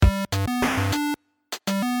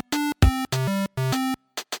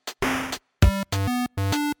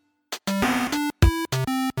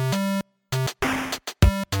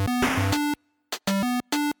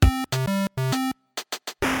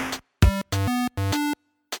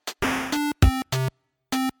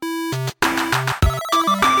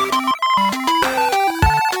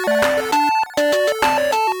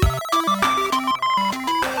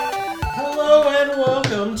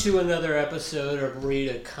episode of Read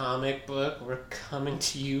a Comic Book. We're coming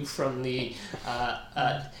to you from the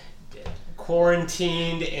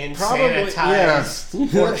quarantined and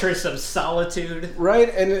sanitized fortress of solitude. Right,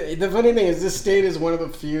 and the funny thing is this state is one of the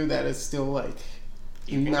few that is still like...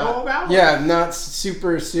 You can know about it? Yeah, not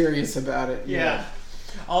super serious about it. Yeah.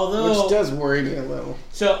 Although... Which does worry me a little.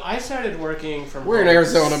 So I started working from We're in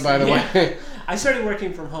Arizona, by the way. I started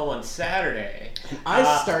working from home on Saturday.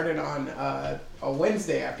 I started on a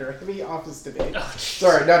Wednesday after a heavy office today. Oh,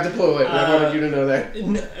 sorry, not to blow it. I wanted you to know that.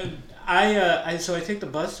 So I take the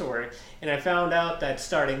bus to work, and I found out that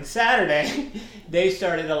starting Saturday, they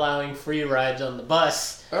started allowing free rides on the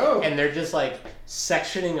bus. Oh. And they're just like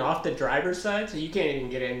sectioning off the driver's side, so you can't even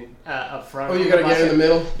get in up front. Oh, you gotta get in the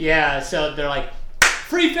middle? Yeah, so they're like,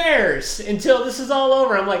 free fares until this is all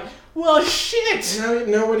over. I'm like, well, shit. Now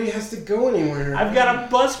nobody has to go anywhere. I've got a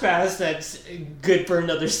bus pass that's good for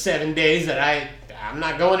another 7 days that I'm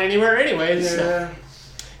not going anywhere anyways. Yeah. So.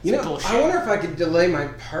 You know, I wonder if I could delay my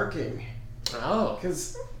parking. Oh.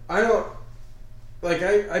 Because I don't... Like,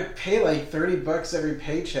 I pay like $30 every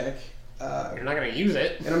paycheck. You're not going to use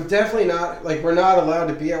it. And I'm definitely not... Like, we're not allowed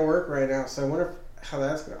to be at work right now, so I wonder how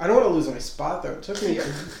that's going to... I don't want to lose my spot, though. It took me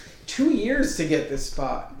 2 years to get this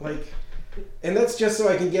spot. Like... And that's just so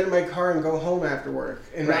I can get in my car and go home after work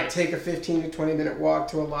and not take a 15 to 20 minute walk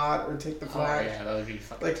to a lot or take the flag. Oh, yeah, that would be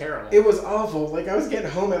fucking terrible. It was awful. Like, I was getting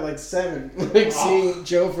home at like 7, seeing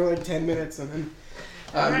Joe for like 10 minutes and then...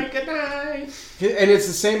 Alright, good night. And it's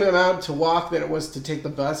the same amount to walk that it was to take the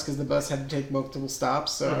bus because the bus had to take multiple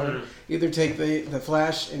stops. So either take the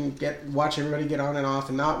flash and watch everybody get on and off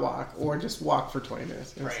and not walk, or just walk for 20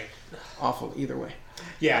 minutes. It's awful either way.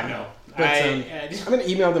 Yeah, no. But I'm going to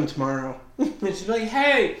email them tomorrow. And she's like,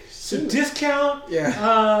 hey, so discount?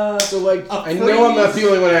 Yeah. So, like, I know I'm not the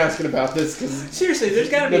only one asking about this because... Seriously, there's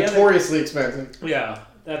got to be notoriously expensive. Yeah.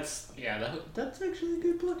 That's actually a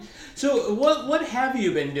good point. So, what have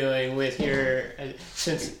you been doing with your...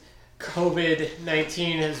 since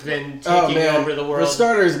COVID-19 has been taking over the world? For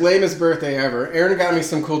starters, lamest birthday ever. Aaron got me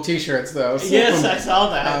some cool t-shirts, though. So, yes, I saw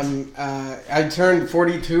that. I turned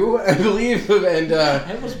 42, I believe, and...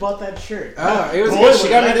 I almost bought that shirt. It was good. She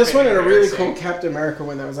got me this one and a really cool Captain America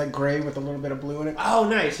one that was like gray with a little bit of blue in it. Oh,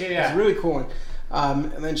 nice. Yeah. It's a really cool one.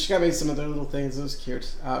 And then she got me some other little things. It was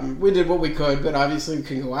cute. We did what we could, but obviously we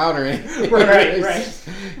couldn't go out or anything. Right.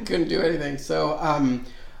 Couldn't do anything. So,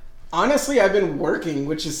 honestly, I've been working,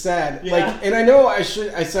 which is sad. Yeah. Like, and I know I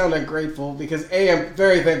sound ungrateful because I'm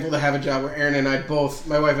very thankful to have a job where Aaron and I both,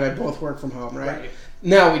 my wife and I both work from home, right?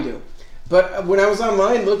 Now we do. But when I was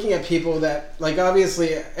online looking at people that, like,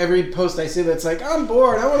 obviously every post I see that's like, I'm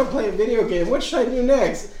bored, I want to play a video game, what should I do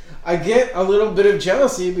next? I get a little bit of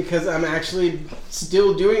jealousy because I'm actually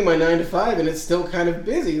still doing my 9 to 5 and it's still kind of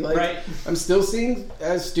busy. Like, I'm still seeing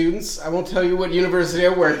students. I won't tell you what university I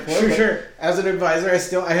work for. Sure. As an advisor,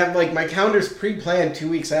 I have like my calendar's pre-planned 2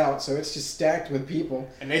 weeks out, so it's just stacked with people.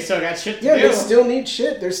 And they still got shit to do. Yeah, they still need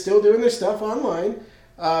shit. They're still doing their stuff online.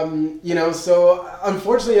 So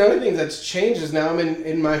unfortunately, the only thing that's changed is now I'm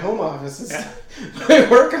in my home office, my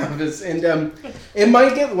work office, and it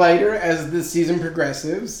might get lighter as the season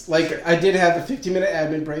progresses. Like, I did have a 15-minute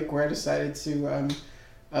admin break where I decided to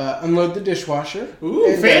unload the dishwasher. Ooh,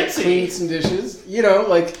 and fancy! Clean some dishes,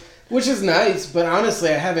 which is nice, but honestly,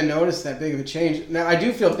 I haven't noticed that big of a change. Now, I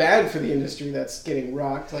do feel bad for the industry that's getting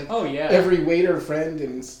rocked. Like, every waiter friend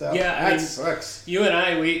and stuff. Yeah, that sucks. You and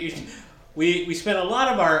I, we spent a lot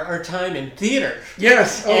of our time in theater.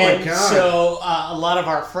 Yes. Oh my God. So a lot of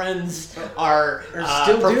our friends are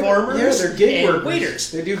still performers. They're gig workers. Waiters.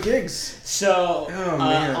 They do gigs. So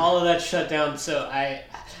all of that shut down. So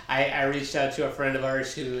I reached out to a friend of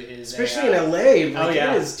ours who is especially in LA. Like,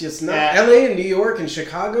 it is just not LA and New York and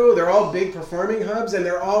Chicago. They're all big performing hubs, and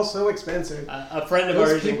they're all so expensive. A friend of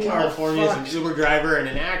ours in California is an Uber driver and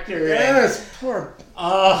an actor. Yes, poor.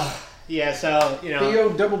 Yeah, so,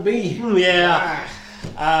 B-O-double-B. Yeah.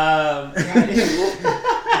 I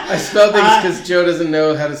spell things because Joe doesn't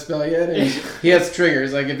know how to spell yet, and he has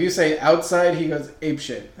triggers. Like, if you say outside, he goes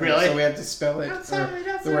apeshit. Really? So we have to spell it. Outside.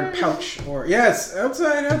 The word pouch. Or, yes,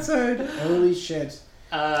 outside. Holy shit.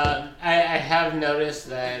 I have noticed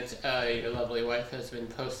that your lovely wife has been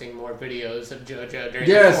posting more videos of JoJo during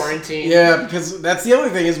the quarantine. Yeah, because that's the other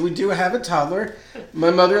thing is we do have a toddler. My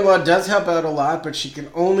mother-in-law does help out a lot, but she can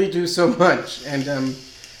only do so much. And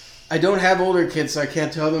I don't have older kids, so I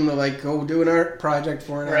can't tell them to, like, go do an art project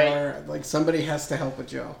for an hour. Like, somebody has to help with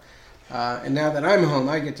Joe. And now that I'm home,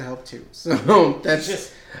 I get to help too. So that's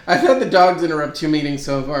just... I've had the dogs interrupt 2 meetings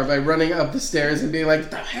so far by running up the stairs and being like,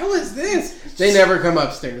 the hell is this? They never come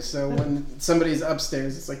upstairs. So when somebody's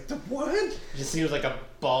upstairs, it's like, the what? It just seems like a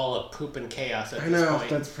ball of poop and chaos at this point. I know,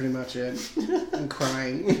 that's pretty much it. I'm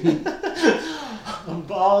crying. A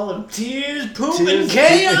ball of tears, poop, and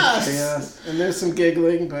chaos! Chaos. And there's some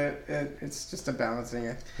giggling, but it's just a balancing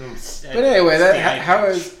act. But anyway,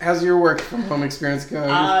 how's your work from home experience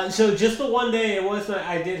going? So just the one day,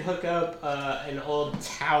 I did hook up an old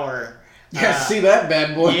tower. Yeah, see that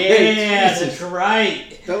bad boy. Yeah, that's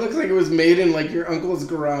right. That looks like it was made in like your uncle's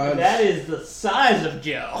garage. That is the size of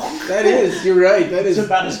Joe. That is, you're right. That is it's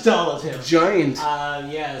about as tall as him. Giant.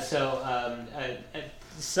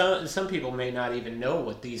 Some people may not even know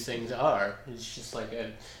what these things are. It's just like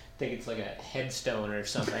I think it's like a headstone or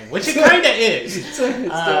something, which it kind of is. It's a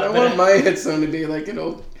headstone. I want my headstone to be like an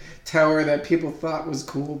old tower that people thought was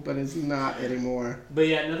cool, but is not anymore. But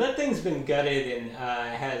yeah, no, that thing's been gutted and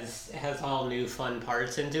has all new fun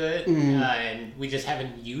parts into it, and we just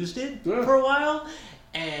haven't used it for a while.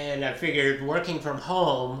 And I figured working from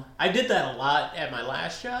home, I did that a lot at my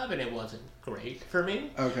last job, and it wasn't great for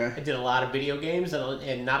me. Okay. I did a lot of video games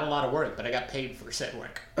and not a lot of work, but I got paid for said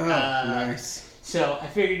work. Oh, nice. So I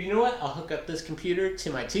figured, you know what? I'll hook up this computer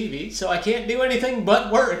to my TV, so I can't do anything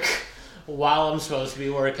but work while I'm supposed to be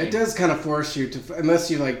working. It does kind of force you to, unless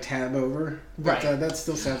you like tab over. Right. But, that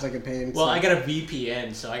still sounds like a pain. Well, I got a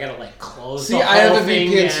VPN, so I got to like close the whole thing. See, I have a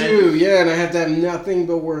VPN too, yeah, and I have to have nothing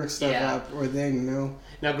but work stuff up or thing,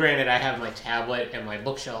 Now, granted, I have my tablet and my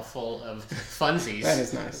bookshelf full of funsies. That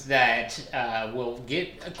is nice. That will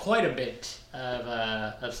get quite a bit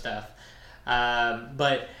of stuff.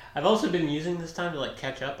 But I've also been using this time to like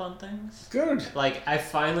catch up on things. Good. Like, I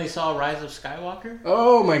finally saw Rise of Skywalker.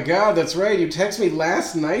 Oh my God, that's right. You texted me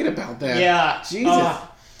last night about that. Yeah. Jesus.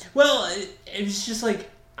 Well, it was just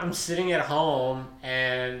like, I'm sitting at home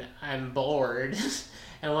and I'm bored.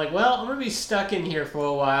 And I'm like, well, I'm going to be stuck in here for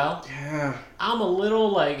a while. Yeah. I'm a little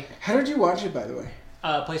like... How did you watch it, by the way?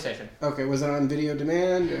 PlayStation. Okay, was it on video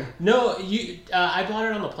demand? Or? No, I bought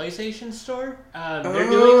it on the PlayStation store. They're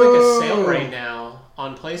doing like a sale right now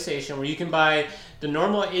on PlayStation where you can buy the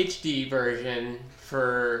normal HD version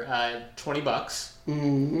for $20.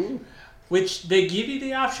 Mm-hmm. Which they give you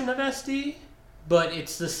the option of SD, but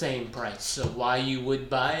it's the same price. So why you would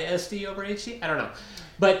buy SD over HD? I don't know.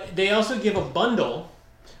 But they also give a bundle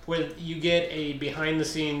where you get a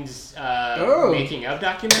behind-the-scenes making-of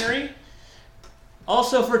documentary,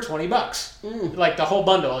 also for $20. Like the whole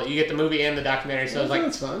bundle, you get the movie and the documentary. So it's like,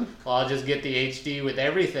 that's fun. Well, I'll just get the HD with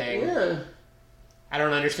everything. Yeah. I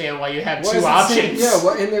don't understand why you have two options.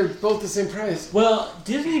 And they're both the same price. Well,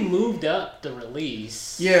 Disney moved up the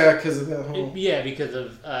release. Yeah, because of the whole... because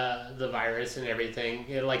of the virus and everything.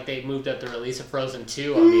 Like, they moved up the release of Frozen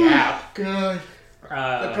 2 on the app. God.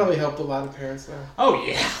 That probably helped a lot of parents, though. Oh,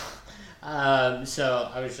 yeah. So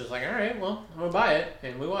I was just like, all right, well, I'm going to buy it.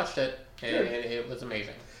 And we watched it. And it was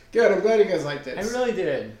amazing. Good. I'm glad you guys liked it. I really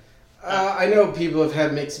did. I know people have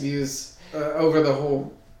had mixed views over the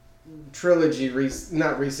whole trilogy,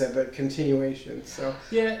 not reset, but continuation. So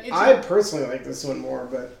yeah, I personally like this one more,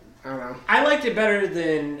 but I don't know. I liked it better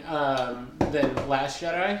than Last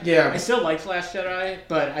Jedi. Yeah. I still liked Last Jedi,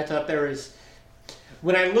 but I thought there was...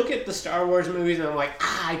 When I look at the Star Wars movies and I'm like,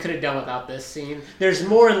 I could have done without this scene. There's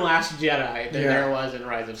more in Last Jedi than there was in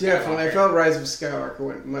Rise of Skywalker. Definitely. I felt Rise of Skywalker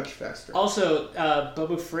went much faster. Also,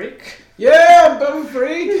 Babu Frick. Yeah, Babu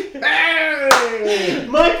Frick! Hey!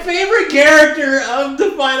 My favorite character of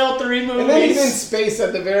the final three movies. And then he's in space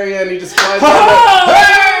at the very end. He just flies out.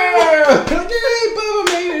 Hey,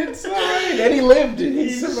 Babu made it. It's all right. And he lived.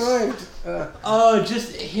 He survived.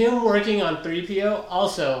 Just him working on 3PO.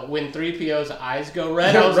 Also, when 3PO's eyes go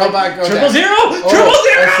red, I was like, Triple Zero!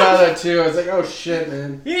 I saw that too. I was like, oh shit,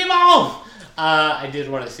 man. Evolve! I did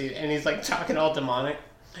want to see it. And he's like talking all demonic.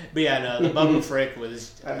 But yeah, no, the Babu Frick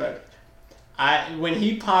was... when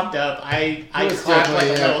he popped up, I clapped like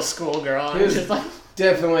a little schoolgirl. He was just like...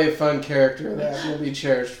 Definitely a fun character that will be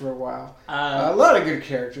cherished for a while. A lot of good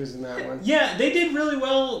characters in that one. Yeah, they did really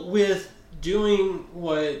well with doing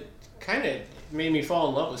what kind of made me fall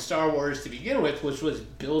in love with Star Wars to begin with, which was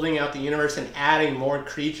building out the universe and adding more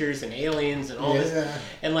creatures and aliens and all this.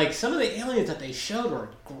 And like some of the aliens that they showed were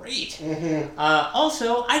great. Mm-hmm.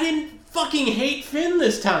 Also, I didn't fucking hate Finn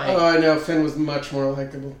this time. Oh, I know. Finn was much more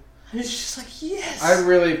likable. And it's just like, yes. I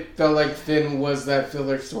really felt like Finn was that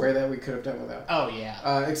filler story that we could have done without. Oh,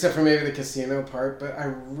 yeah. Except for maybe the casino part, but I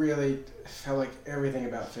really felt like everything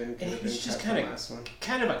about Finn could have been just cut from the last one.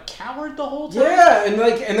 Kind of a coward the whole time. Yeah, and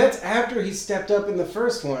that's after he stepped up in the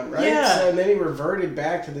first one, right? Yeah. So, and then he reverted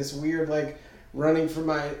back to this weird, like, running for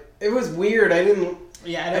my... It was weird. I didn't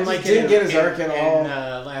get his arc at all.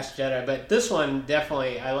 In Last Jedi, but this one,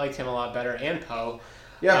 definitely, I liked him a lot better, and Poe.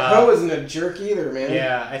 Yeah, Poe isn't a jerk either, man.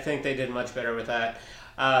 Yeah, I think they did much better with that.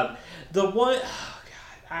 The one... Oh,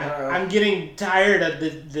 God. I'm getting tired of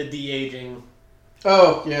the de-aging.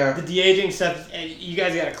 Oh, yeah. The de-aging stuff, you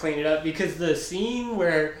guys got to clean it up, because the scene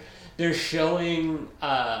where they're showing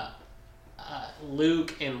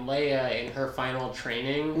Luke and Leia in her final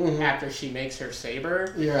training after she makes her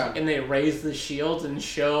saber, and they raise the shields and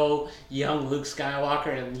show young Luke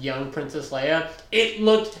Skywalker and young Princess Leia, it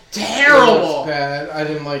looked terrible. It looks bad. I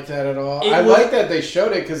didn't like that at all. I like that they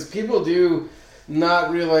showed it, because people do not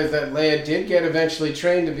realize that Leia did get eventually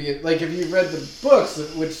trained to be, like, if you read the books,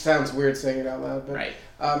 which sounds weird saying it out loud, but right.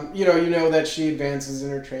 you know that she advances in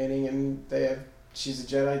her training and she's a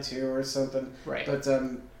Jedi too or something. Right. But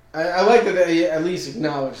I like that they at least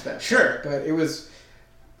acknowledged that. Sure. Part. But it was,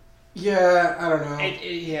 I don't know.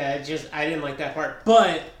 I didn't like that part,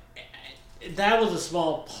 but that was a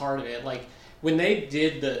small part of it. Like when they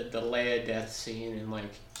did the Leia death scene and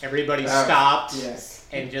like everybody stopped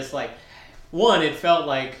and just like. One, it felt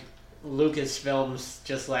like Lucasfilm's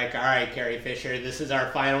just like, all right, Carrie Fisher, this is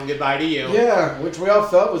our final goodbye to you. Yeah, which we all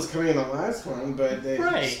felt was coming in the last one, but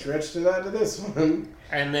they stretched it out to this one.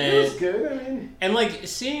 And then it was good. I mean, and like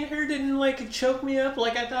seeing her didn't like choke me up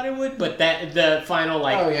like I thought it would, but that the final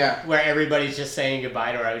where everybody's just saying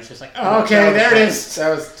goodbye to her, I was just like, oh, okay, there it is. That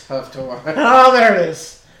was tough to watch. Oh, there it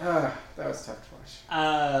is. That was tough to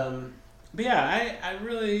watch. But yeah, I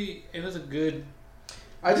really it was a good.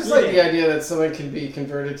 I just like the idea that someone can be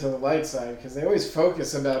converted to the light side, because they always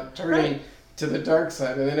focus about turning to the dark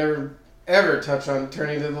side, and they never ever touch on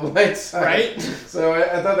turning to the light side. Right. So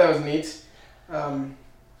I thought that was neat.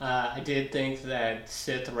 I did think that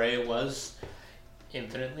Sith Rey was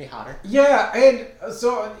infinitely hotter. Yeah, and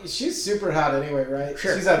so she's super hot anyway, right?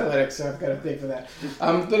 Sure. She's athletic, so I've got to think for that.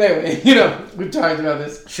 But anyway, we've talked about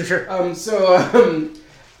this. Sure.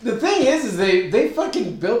 The thing is they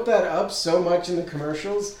fucking built that up so much in the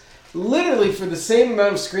commercials, literally for the same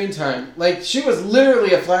amount of screen time. Like, she was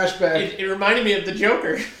literally a flashback. It reminded me of the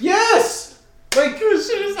Joker. Yes! Like,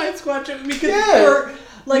 Suicide Squad Joker. Because for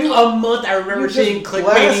like a month, I remember seeing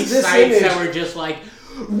clickbaity sites that were just like,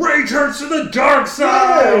 Rey turns to the dark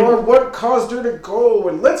side! Yeah, or what caused her to go,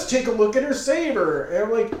 and let's take a look at her saber. And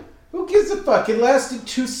I'm like... Who gives a fuck? It lasted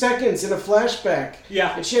 2 seconds in a flashback.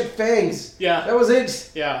 Yeah. And she had fangs. Yeah. That was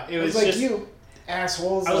it. Yeah. It was like, just... you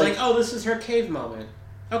assholes. I was like, oh, this is her cave moment.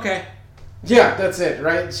 Okay. Yeah, that's it,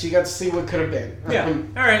 right? She got to see what could have been. Yeah.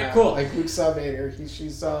 All right, cool. Like Luke saw Vader. She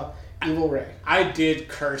saw evil Rey. I did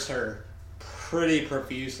curse her pretty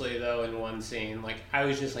profusely, though, in one scene. Like, I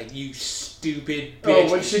was just like, you stupid bitch. Oh,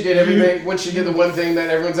 when she did everything, when she did the one thing that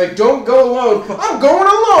everyone's like, don't go alone. I'm going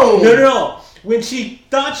alone. No. When she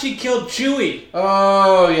thought she killed Chewie.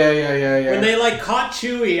 Oh, yeah. When they, like, caught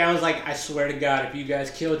Chewie, I was like, I swear to God, if you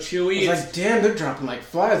guys kill Chewie... I was like, damn, they're dropping like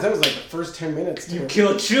flies. That was like the first 10 minutes, too. You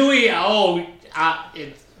killed Chewie? Oh, I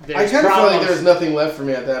kind of felt like there was nothing left for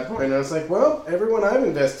me at that point. I was like, well, everyone I've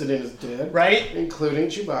invested in is dead. Right? Including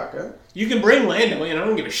Chewbacca. You can bring Lando in. I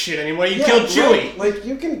don't give a shit anymore. You killed Chewie. Right. Like,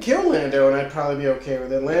 you can kill Lando, and I'd probably be okay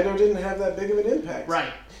with it. Lando didn't have that big of an impact.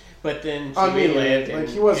 Right. But then Chewie lived, and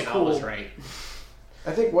he was cool. all was right.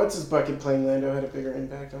 I think What's-His-Bucket playing Lando had a bigger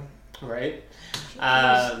impact on. Right.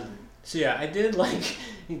 So yeah, I did like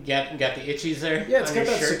got the itchies there. Yeah, it's got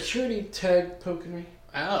that security tag poking me.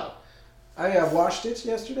 Oh. I washed it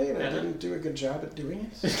yesterday, and I didn't do a good job at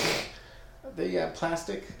doing it. The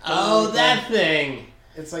plastic. Oh, that thing.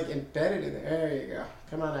 It's like embedded in there. There you go.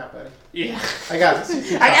 Come on out, buddy. Yeah. I got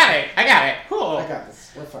this. I got it. Cool. I got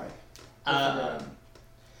this. We're fine.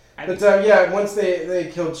 But once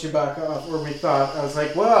they killed Chewbacca off, or we thought, I was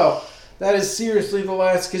like, well, that is seriously the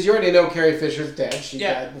last, because you already know Carrie Fisher's dead. She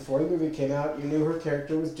died before the movie came out. You knew her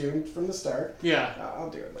character was doomed from the start. Yeah. I'll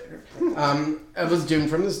do it later. It was doomed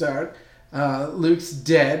from the start. Luke's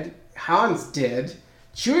dead. Han's dead.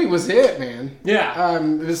 Chewie was it, man. Yeah.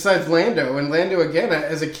 Besides Lando. And Lando, again,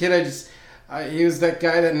 as a kid, he was that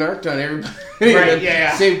guy that narked on everybody. Right,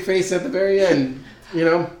 yeah. Saved face at the very end,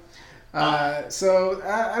 So,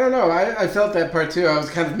 I don't know. I felt that part, too. I was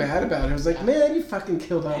kind of mad about it. I was like, man, you fucking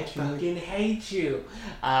killed off Chewie. I fucking hate you.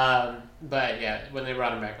 But, yeah, when they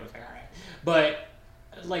brought him back, I was like, all right. But,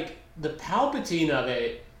 like, the Palpatine of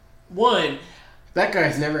it, one... That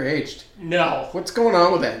guy's never aged. No. What's going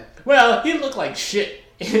on with that? Well, he looked like shit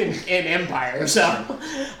in Empire,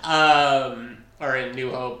 or in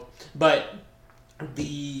New Hope. But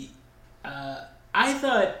I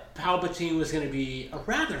thought Palpatine was going to be a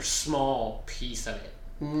rather small piece of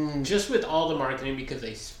it. Just with all the marketing, because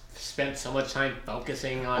they spent so much time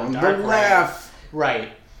focusing on Dark the laugh. Right.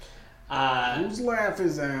 Whose laugh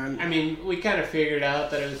is that? I mean, we kind of figured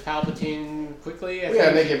out that it was Palpatine quickly. I think.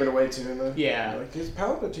 think. They gave it away too. Yeah. Like, his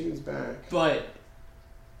Palpatine's back. But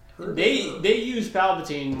they used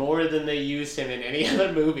Palpatine more than they used him in any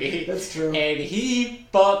other movie. That's true. And he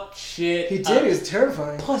fucked shit He did. It was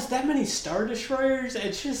terrifying. Plus, that many Star Destroyers,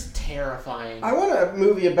 it's just terrifying. I want a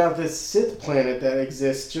movie about this Sith planet that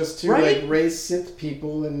exists just to like raise Sith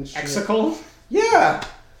people and shit. Exegol? Yeah.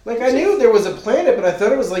 Like, I knew there was a planet, but I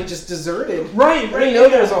thought it was, like, just deserted. Right. I didn't know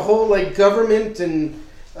there was a whole, like, government and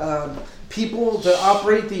people to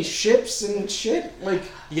operate these ships and shit. Like,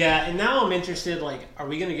 yeah, and now I'm interested, like, are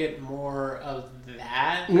we going to get more of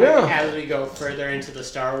that as we go further into the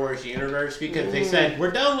Star Wars universe? Because they said, we're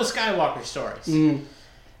done with Skywalker stories.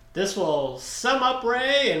 This will sum up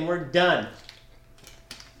Rey, and we're done.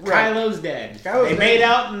 Right. Kylo's dead. They made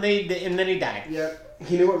out, and then he died. Yeah.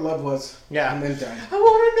 He knew what love was. Yeah. And then died. I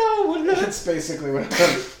want to know what love. That's basically what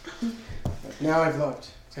happened. Now I've loved.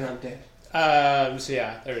 And I'm dead. So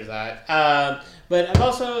yeah, there's that. But I've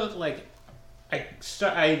also, like,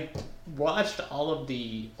 I watched all of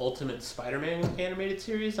the Ultimate Spider-Man animated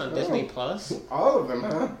series on Disney Plus. All of them,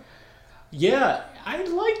 huh? Yeah, I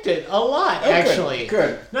liked it a lot, actually.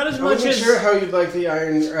 Good. Not as I much wasn't as... sure how you'd like the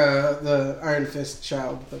Iron Fist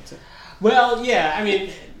child. That's it. Well, yeah, I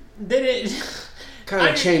mean, they did... Kind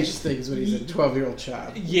of changes things when he's a 12-year-old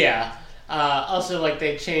child. Yeah. Also, like,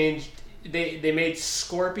 they changed... They made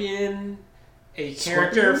Scorpion a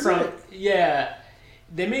character from... Yeah.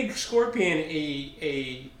 They made Scorpion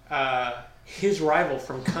his rival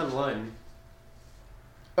from Kunlun.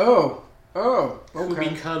 Oh, okay. Who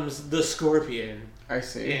becomes the Scorpion. I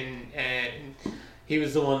see. And he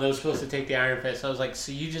was the one that was supposed to take the Iron Fist. I was like,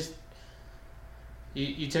 so you just...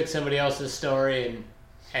 You took somebody else's story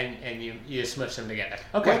and you smushed them together.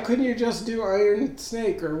 Okay. Why couldn't you just do Iron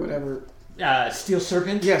Snake or whatever? Steel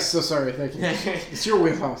Serpent? Yes, so sorry, thank you. It's your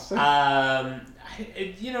wheelhouse. They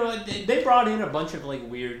brought in a bunch of, like,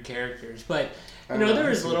 weird characters, but, there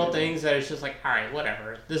was little things that it's just like, alright,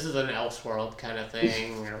 whatever. This is an Elseworld kind of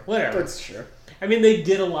thing, or whatever. That's true. I mean, they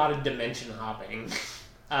did a lot of dimension hopping.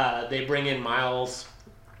 They bring in Miles,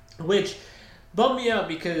 which bummed me out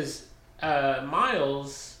because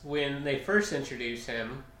Miles, when they first introduced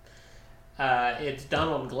him, it's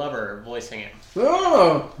Donald Glover voicing him.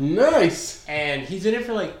 Oh, nice! And he's in it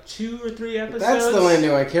for like 2 or 3 episodes. That's the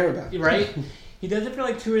Lando I care about. Right? He does it for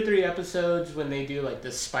like 2 or 3 episodes when they do like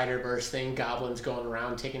this Spider-Verse thing. Goblins going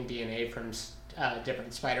around taking DNA from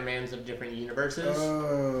different Spider-Mans of different universes.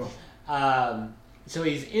 Oh. So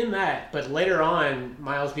he's in that, but later on,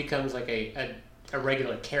 Miles becomes like a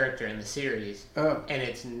regular character in the series. Oh. And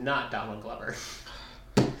it's not Donald Glover.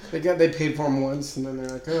 They paid for him once, and then they're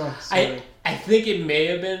like, oh, sorry. I think it may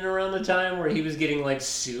have been around the time where he was getting, like,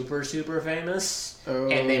 super, super famous,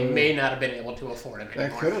 and they may not have been able to afford him anymore.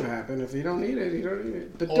 That could have happened. If you don't need it, you don't need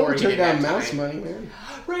it. But don't turn down mouse money, man.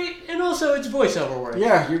 Right, and also it's voiceover work.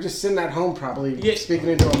 Yeah, you're just sitting at home probably speaking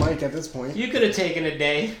into a mic at this point. You could have taken a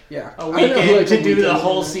day, a weekend to do the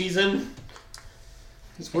whole season.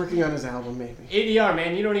 He's working on his album, maybe. ADR,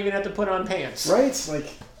 man, you don't even have to put on pants. Right?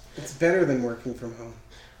 Like, it's better than working from home.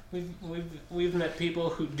 We've met people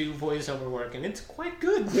who do voiceover work, and it's quite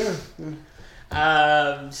good. Yeah.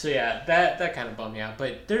 So yeah, that kind of bummed me out.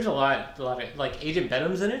 But there's a lot of, like, Agent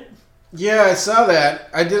Venom's in it. Yeah, I saw that.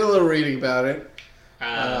 I did a little reading about it.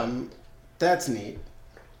 That's neat.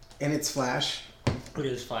 And it's Flash. It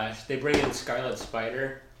is Flash. They bring in Scarlet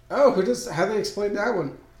Spider. Oh, how do they explain that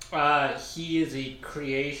one? He is a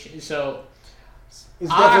creation. So he's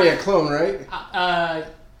definitely a clone, right? A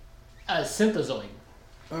synthezoid.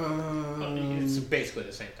 It's basically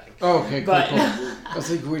the same thing. Oh, okay, cool. I was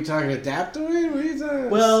like, were we talking Adaptoid? What are you talking?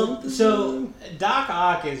 Well, so Doc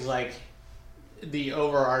Ock is like the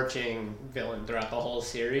overarching villain throughout the whole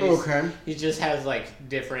series. Okay. He just has like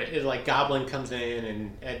different, like Goblin comes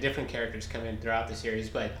in and different characters come in throughout the series.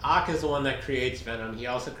 But Ock is the one that creates Venom. He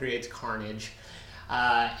also creates Carnage,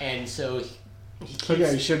 and so he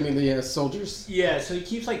keeps, you showed me the soldiers. Yeah, so he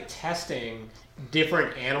keeps like testing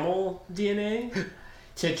different animal DNA.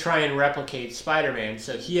 To try and replicate Spider-Man,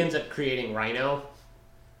 so he ends up creating Rhino.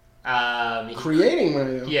 Creating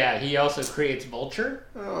Rhino? Yeah, he also creates Vulture.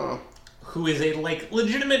 Oh. Who is a, like,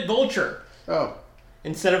 legitimate Vulture. Oh.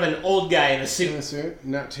 instead of an old guy in a suit. In a suit,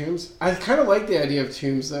 not Toombs. I kind of like the idea of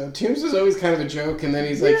Toombs, though. Toombs is always kind of a joke, and then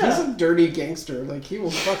he's like, he's a dirty gangster. Like, he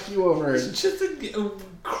will fuck you over. He's just a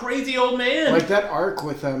crazy old man. Like that arc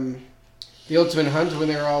with the Ultimate Hunt when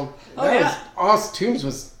they were all... was awesome. Toombs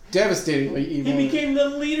was devastatingly evil. He became the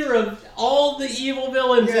leader of all the evil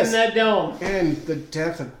villains in that dome. And the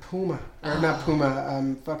death of Puma. Or not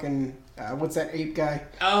Puma, what's that ape guy?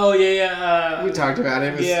 Oh, yeah. We talked about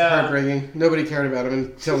it. It was heartbreaking. Nobody cared about him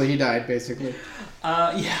until he died, basically.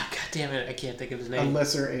 God damn it. I can't think of his name. A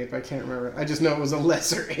lesser ape. I can't remember. I just know it was a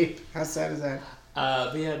lesser ape. How sad is that?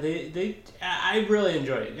 But yeah, I really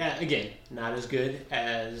enjoyed it. Yeah, again, not as good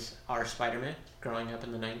as our Spider-Man growing up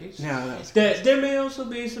in the 90s. No, there may also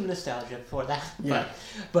be some nostalgia for that. Yeah.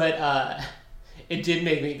 But it did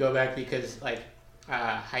make me go back because, like,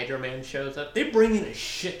 Hydro Man shows up. They bring in a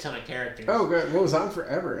shit ton of characters. Oh, good. It was on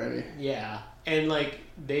forever, Eddie. Yeah. And, like,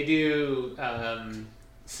 they do,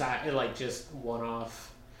 like, just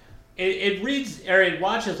one-off. It reads, or it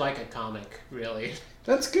watches like a comic, really.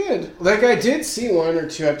 That's good. Like, I did see 1 or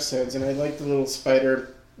 2 episodes, and I like the little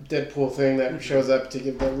spider Deadpool thing that shows up to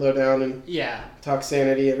give the lowdown and talk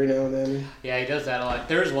sanity every now and then. Yeah, he does that a lot.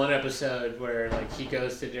 There's one episode where, like, he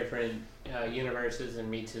goes to different universes and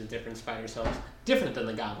meets his different spider selves, different than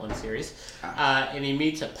the Goblin series, and he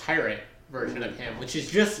meets a pirate version of him, which is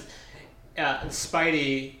just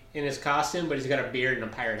Spidey in his costume, but he's got a beard and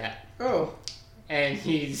a pirate hat. Oh. And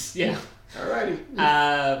he's, Alrighty.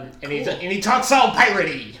 And he talks all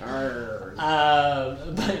piratey. Arr.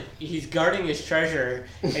 But he's guarding his treasure,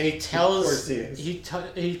 and he tells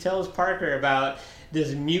he tells Parker about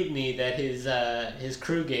this mutiny that his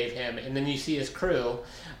crew gave him, and then you see his crew,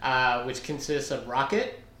 which consists of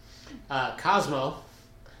Rocket, Cosmo,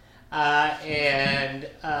 and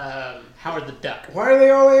Howard the Duck. Why are they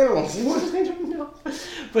all animals? I don't know.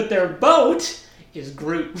 But their boat is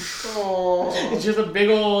Groot. Aww. It's just a big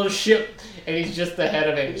old ship, and he's just the head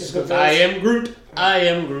of it. He just goes, I am Groot. I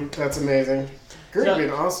am Groot. That's amazing. Groot would be an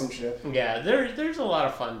awesome ship. Yeah, there's a lot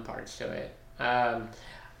of fun parts to it. I'm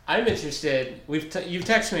interested. You've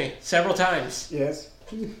texted me several times. Yes.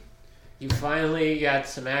 You finally got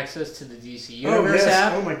some access to the DC Universe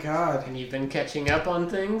app. Oh my god. And you've been catching up on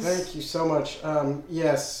things. Thank you so much.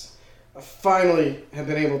 Yes. I finally have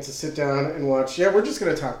been able to sit down and watch. Yeah, we're just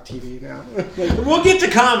going to talk TV now. We'll get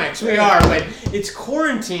to comics. We are, but it's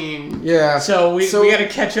quarantine. Yeah. So we got to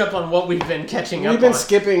catch up on what we've been catching up on. We've been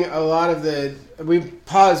skipping a lot of the... We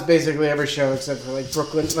paused basically every show except for like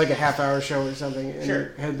Brooklyn, like a half-hour show or something.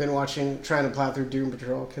 And had been trying to plow through Doom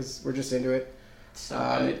Patrol because we're just into it.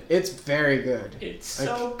 So good. It's very good. It's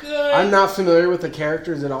so good. I'm not familiar with the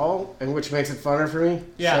characters at all, and which makes it funner for me.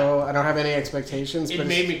 Yeah. So I don't have any expectations. It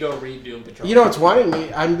made me go read Doom Patrol. You know,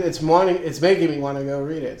 it's making me want to go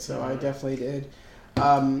read it. So I definitely did.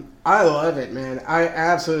 I love it, man. I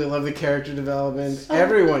absolutely love the character development.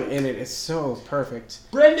 Everyone in it is so perfect.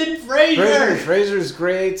 Brendan Fraser's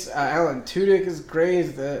great. Alan Tudyk is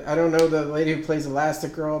great. I don't know the lady who plays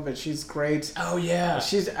Elastigirl, but she's great. Oh yeah.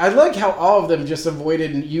 I like how all of them just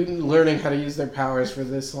avoided learning how to use their powers for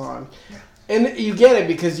this long. And you get it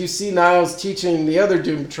because you see Niles teaching the other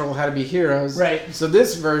Doom Patrol how to be heroes. Right. So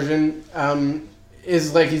this version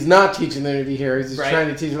is like he's not teaching them to be heroes. He's trying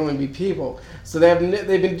to teach them to be people. So they've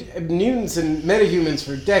been mutants and metahumans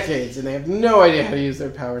for decades, and they have no idea how to use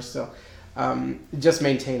their powers still. Just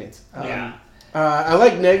maintain it. I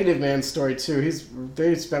like Negative Man's story too.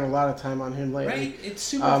 They spent a lot of time on him lately. Right, it's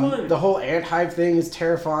super fun. The whole ant hive thing is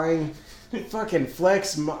terrifying. Fucking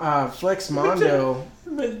Flex Mondo. Flex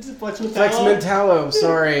Mentallo,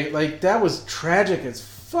 sorry. Like, that was tragic as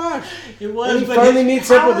fuck. It was, and he but finally meets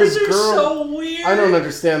up with his girl. So weird. I don't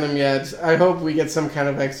understand them yet. I hope we get some kind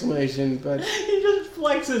of explanation, but... He just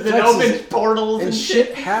flexes and opens portals and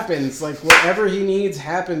shit happens. Like, whatever he needs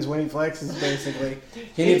happens when he flexes, basically.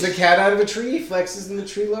 He needs a cat out of a tree, he flexes, and the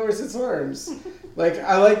tree lowers its arms. Like,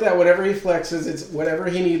 I like that. Whatever he flexes, it's whatever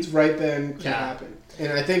he needs right then can happen.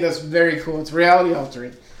 And I think that's very cool. It's reality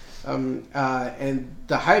altering. And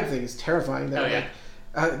the hype thing is terrifying.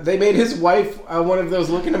 They made his wife one of those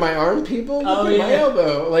look into my arm people. Look at my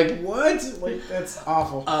elbow. Like, what? Like, that's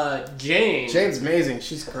awful. Jane's amazing.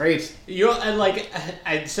 She's great.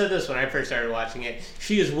 I said this when I first started watching it.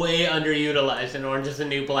 She is way underutilized in Orange is the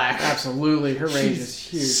New Black. Absolutely. Her range is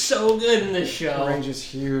huge. So good in this show. Her range is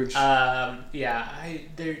huge. And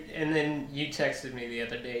then you texted me the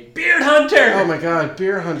other day. Beard Hunter! Oh my god,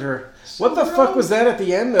 Beard Hunter. What the fuck was that at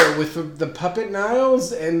the end, though, with the puppet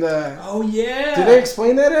Niles and the... Oh, yeah. Did they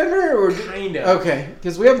explain that ever? Or... Kind of. Okay,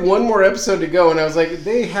 because we have one more episode to go, and I was like,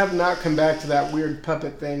 they have not come back to that weird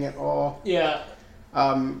puppet thing at all. Yeah.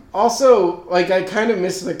 Also, like, I kind of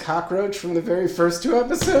miss the cockroach from the very first 2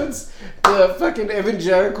 episodes. The fucking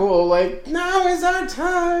evangelical, like, now is our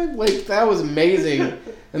time. Like, that was amazing.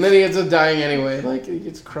 And then he ends up dying anyway. Like, he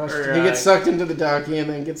gets crushed. He gets sucked into the donkey and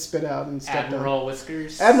then gets spit out and stepped Admiral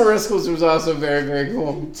Whiskers. Admiral Whiskers was also very, very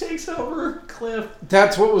cool. He takes over Cliff.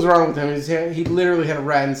 That's what was wrong with him. He literally had a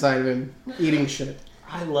rat inside of him eating shit.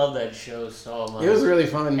 I love that show so much. It was really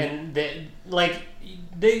fun. And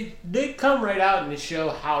they come right out and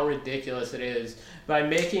show how ridiculous it is by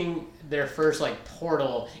making their first like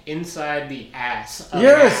portal inside the ass of an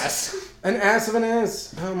ass. An ass of an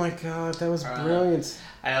ass. Oh my god, that was brilliant.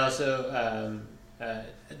 I also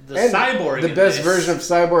Cyborg. The best version of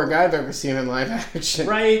Cyborg I've ever seen in live action.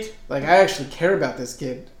 Right. Like, I actually care about this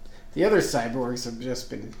kid. The other cyborgs have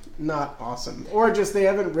just been not awesome. Or just they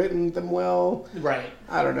haven't written them well. Right.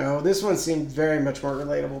 I don't know. This one seemed very much more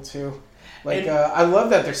relatable, too. Like, I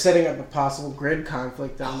love that they're setting up a possible grid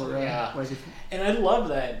conflict down the road. Yeah. Like, and I love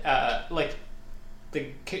that,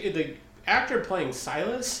 the actor playing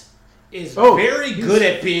Silas is very good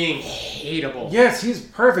at being hateable. Yes, he's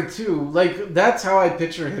perfect, too. Like, that's how I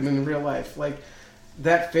picture him in real life. Like,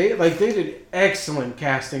 that like, they did excellent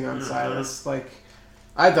casting on Silas. Like,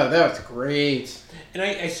 I thought that was great. And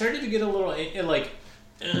I started to get a little,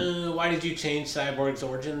 why did you change Cyborg's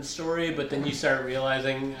origin story? But then you start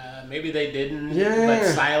realizing maybe they didn't. Yeah. But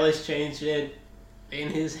Silas changed it in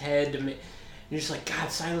his head to make... You're just like, God,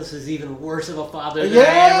 Silas is even worse of a father than I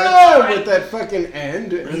ever thought. With that fucking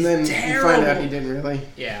end. And then you find out he didn't really.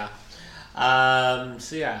 Yeah.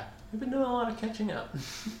 So, yeah. We've been doing a lot of catching up.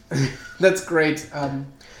 That's great. I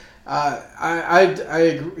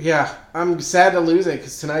agree. Yeah, I'm sad to lose it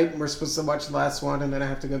because tonight we're supposed to watch the last one, and then I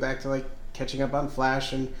have to go back to like catching up on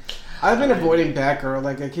Flash, and I've been avoiding Batgirl.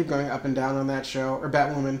 Like, I keep going up and down on that show, or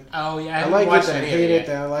Batwoman. Oh yeah, I like it, then I hate it,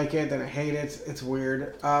 then I like it, then I hate it. It's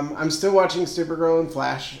weird. I'm still watching Supergirl and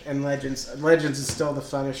Flash and Legends. Legends is still the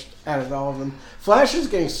funnest out of all of them. Flash is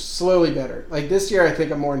getting slowly better. Like, this year, I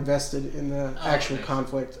think I'm more invested in the actual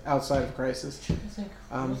conflict outside of Crisis. I think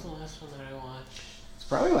what was the last one that I watched? It's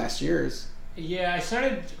probably last year's. Yeah, I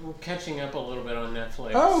started catching up a little bit on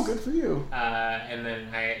Netflix. Oh, good for you. And then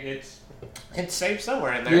it's saved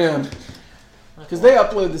somewhere in there. Yeah. Because they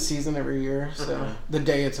upload the season every year, so the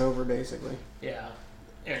day it's over, basically. Yeah.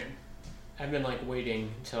 And I've been, like,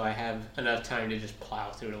 waiting until I have enough time to just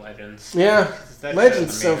plow through the Legends. Yeah.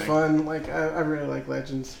 Legends so fun. Like, I really like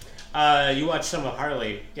Legends. You watched some of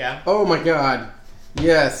Harley, yeah? Oh, my God.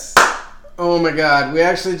 Yes. Oh, my God. We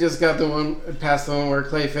actually just got past the one where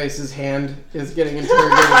Clayface's hand is getting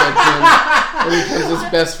interrogated by Jim. And he becomes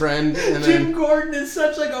his best friend. And Jim Gordon is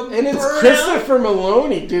such, like, a And it's Christopher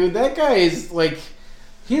Maloney, dude. That guy is, like...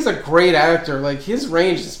 He's a great actor. Like, his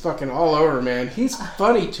range is fucking all over, man. He's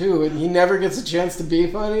funny, too, and he never gets a chance to be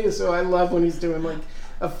funny, so I love when he's doing, like,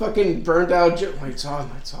 a fucking burnt-out Jim. Lights on,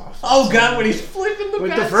 lights off. Oh, God, when he's flipping the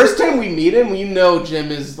The first time we meet him, we know Jim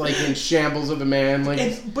is, like, in shambles of a man.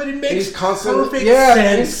 Like, but it makes perfect sense.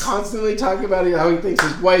 And he's constantly talking about how he thinks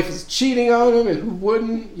his wife is cheating on him, and who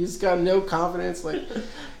wouldn't? He's got no confidence. Like...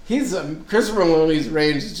 Christopher Maloney's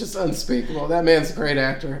range is just unspeakable. That man's a great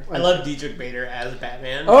actor. Like, I love Dietrich Bader as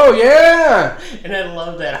Batman. Oh, yeah! And I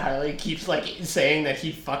love that Harley keeps, like, saying that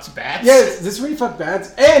he fucks bats. Yeah, this is where he fucks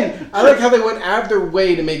bats. And I like how they went out of their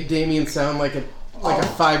way to make Damian sound like a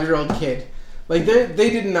 5-year-old kid. Like, they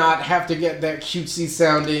did not have to get that cutesy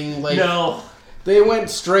sounding, like... No. They went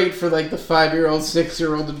straight for, like, the 5-year-old,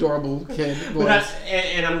 6-year-old adorable kid.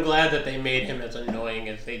 And I'm glad that they made him as annoying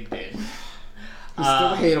as they did. He's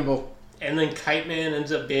still hateable. And then Kite Man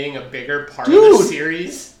ends up being a bigger part of the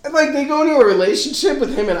series. And, like, they go into a relationship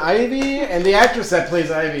with him and Ivy, and the actress that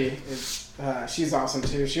plays Ivy, she's awesome,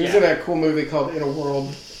 too. She was in a cool movie called In a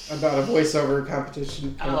World about a voiceover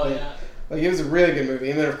competition. Oh, yeah. Like, it was a really good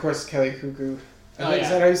movie. And then, of course, Kelly Cuckoo. Is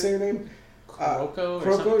that how you say her name?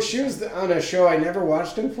 Kroko. She was on a show I never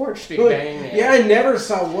watched, unfortunately. Big Bang. Yeah, I never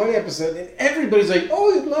saw one episode, and everybody's like,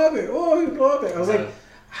 "Oh, you love it! Oh, you love it!" I was like,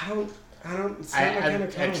 I don't. It's not my kind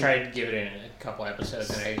of comedy. I tried to give it a couple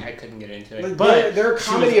episodes, and I couldn't get into it. Like, but there are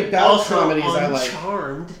comedy about comedies I like.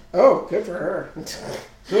 Charmed. Oh, good for her.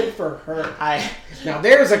 Good for her. Now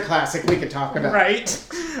there's a classic we could talk about. Right.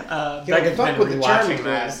 Becca's been rewatching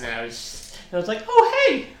that, and I was like, oh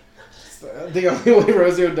hey. The only way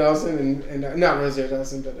Rosie O'Dawson and not Rosie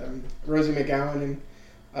O'Dawson, but Rosie McGowan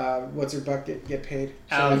and what's her butt get paid?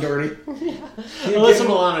 Sharon Doherty. Yeah. Alyssa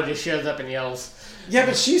Milano just shows up and yells. Yeah,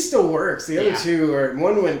 but she still works. The other two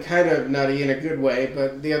one went kind of nutty in a good way,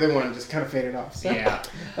 but the other one just kind of faded off. So. Yeah.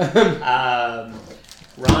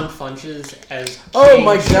 Ron Funches as King Oh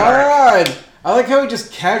my Shark. God! I like how he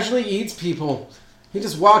just casually eats people. He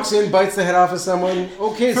just walks in, bites the head off of someone.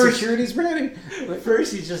 Okay, security's ready.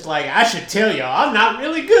 First, he's just like, I should tell y'all, I'm not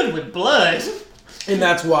really good with blood. And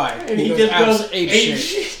that's why. And he just goes ape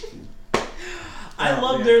shit. I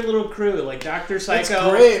love their little crew, like Dr. Psycho. It's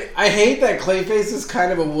great. I hate that Clayface is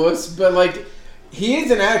kind of a wuss, but like, he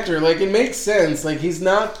is an actor. Like, it makes sense. Like, he's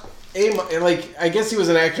not like, I guess he was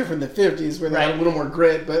an actor from the 50s where they had a little more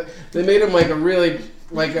grit, but they made him like a really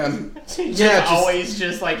like always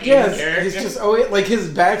just like he's just always like his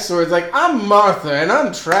backstory is like, I'm Martha and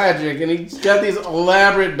I'm tragic, and he's got these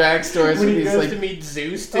elaborate backstories when he goes like, to meet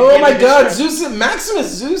Zeus. Oh my God,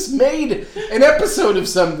 Maximus Zeus made an episode of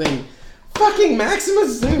something. Fucking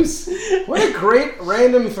Maximus Zeus. What a great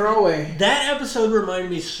random throwaway. That episode reminded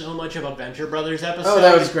me so much of a Venture Brothers episode. Oh,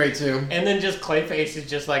 that was great too. And then just Clayface is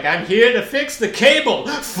just like, I'm here to fix the cable.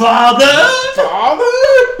 Father?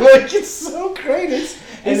 Like, it's so great.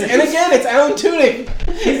 And again, it's Alan Tudyk.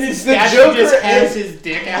 His statue just has his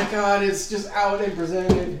dick out. Oh my God, it's just out and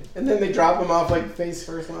presented. And then they drop him off like face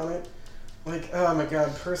first on it. Like, oh my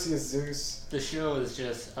God, Percy is Zeus. The show is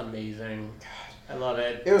just amazing. I love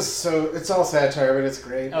it. It's all satire, but it's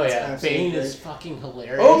great. Oh yeah, Bane is fucking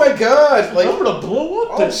hilarious. Oh my God! Like, I'm gonna blow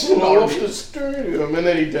up the stadium, and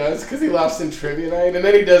then he does because he lost in trivia night, and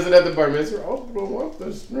then he does it at the bar mitzvah. I'll blow up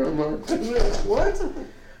the stadium. What?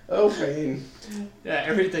 Oh, Bane. Yeah,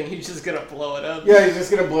 everything. He's just gonna blow it up. Yeah, he's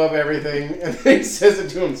just gonna blow up everything, and then he says it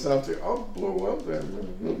to himself too. I'll blow up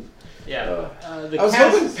them. Yeah. I was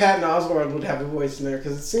hoping Patton Oswalt would have a voice in there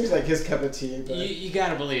because it seems like his cup of tea. But you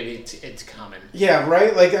gotta believe it's coming. Yeah,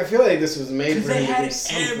 right? Like, I feel like this was made for him. Because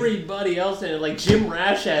they had everybody else in it, like Jim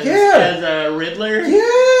Rash as a Riddler.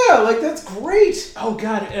 Yeah, like, that's great. Oh,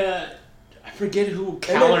 God. I forget who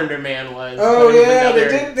Calendar Man was. Oh, yeah.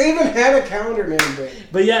 They even had a Calendar Man thing.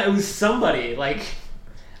 But yeah, it was somebody. Like,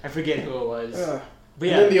 I forget who it was. But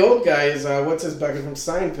yeah. And then the old guy is, what's his bucket from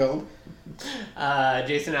Seinfeld?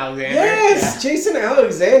 Jason Alexander. Yes, yeah. Jason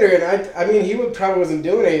Alexander, and I mean, he probably wasn't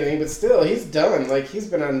doing anything, but still, he's done. Like, he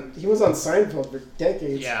was on Seinfeld for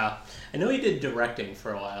decades. Yeah, I know he did directing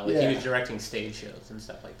for a while. Like, he was directing stage shows and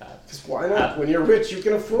stuff like that. Because why not? When you're rich, you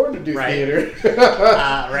can afford to do theater.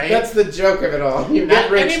 Right? That's the joke of it all. You not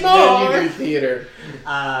get rich, anymore. then you do theater.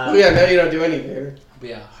 Now you don't do any theater. But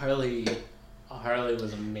yeah, Harley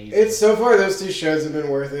was amazing. It's so far those two shows have been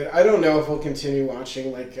worth it. I don't know if we'll continue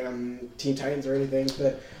watching like Teen Titans or anything,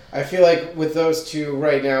 but I feel like with those two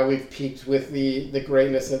right now we've peaked with the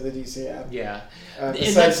greatness of the DC app. Yeah.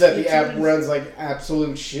 Besides that, the app runs like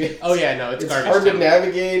absolute shit. Oh yeah, no, it's garbage. Hard to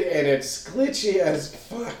navigate and it's glitchy as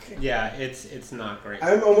fuck. Yeah, it's not great.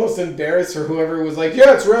 I'm almost embarrassed for whoever was like,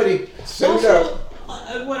 yeah, it's ready. Send it out.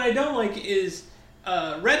 What I don't like is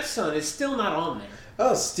Red Sun is still not on there.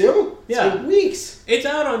 Oh, still? Yeah. It's been weeks. It's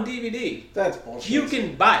out on DVD. That's bullshit. You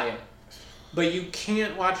can buy it, but you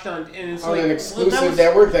can't watch it on... And it's on like, an exclusive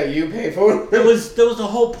network that you pay for? That was the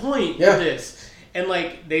whole point of this. And,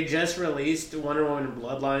 like, they just released Wonder Woman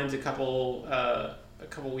Bloodlines a couple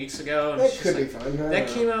weeks ago. And that could be fun. That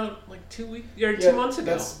came out, like, 2 months ago.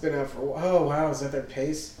 That's been out for a while. Oh, wow. Is that their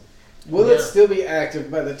pace? Will it still be active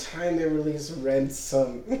by the time they release Red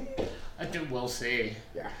Sun? We'll see.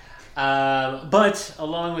 Yeah. But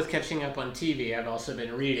along with catching up on TV, I've also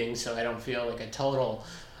been reading, so I don't feel like a total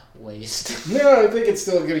waste. No, I think it's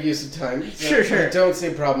still a good use of time. Sure. I don't see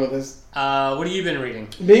a problem with this. What have you been reading?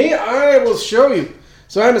 Me? I will show you.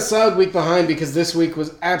 So I'm a solid week behind because this week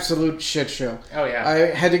was absolute shit show. Oh, yeah. I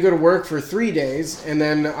had to go to work for 3 days, and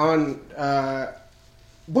then on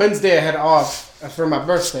Wednesday I had off for my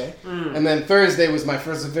birthday, and then Thursday was my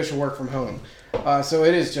first official work from home. So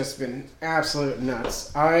it has just been absolute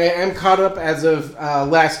nuts. I am caught up as of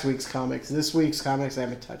last week's comics. This week's comics I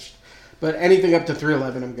haven't touched. But anything up to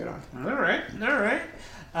 311 I'm good on. All right.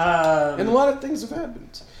 And a lot of things have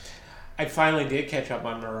happened. I finally did catch up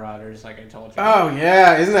on Marauders, like I told you. Oh,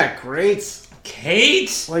 yeah. Isn't that great?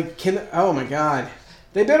 Kate! Like, oh my God.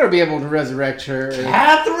 They better be able to resurrect her.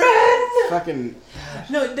 Catherine! Fucking...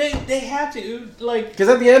 No, they have to, like... Because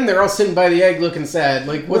at the end, they're all sitting by the egg looking sad.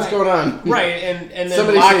 Like, what's going on? Right, and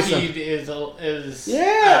then Lockheed is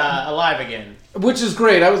alive again. Which is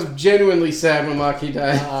great. I was genuinely sad when Lockheed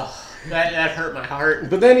died. That hurt my heart.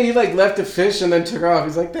 But then he, like, left a fish and then took off.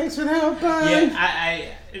 He's like, thanks for the help, bye.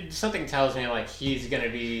 Yeah, something tells me, like, he's going to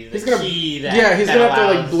be the key that yeah, he's going to have to,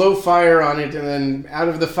 like, allows... blow fire on it, and then out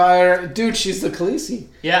of the fire... Dude, she's the Khaleesi.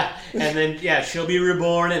 Yeah, and then, she'll be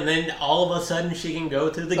reborn, and then all of a sudden she can go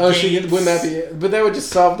through the gates. Wouldn't that be it? But that would just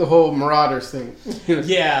solve the whole Marauders thing.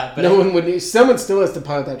 Yeah, but... No one would need... Someone still has to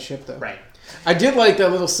pilot that ship, though. Right. I did like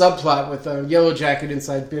that little subplot with Yellow Jacket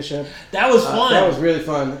inside Bishop. That was fun. That was really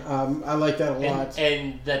fun. I like that a lot.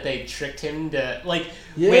 And that they tricked him to when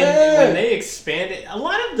they expanded. A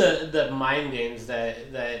lot of the mind games that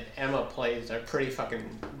Emma plays are pretty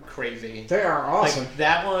fucking crazy. They are awesome. Like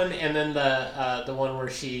that one, and then the one where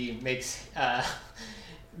she makes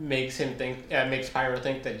Pyro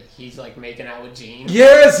think that he's like making out with Jean.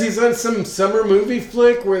 Yes, he's on some summer movie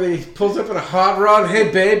flick where he pulls up in a hot rod.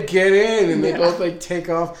 Hey, babe, get in, and they both like take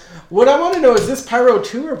off. What I want to know is this Pyro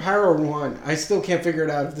 2 or Pyro 1? I still can't figure it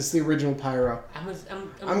out if this is the original Pyro.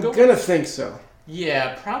 I'm gonna think so.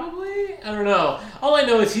 Yeah, probably. I don't know. All I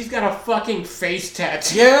know is he's got a fucking face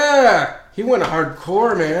tattoo. Yeah. He went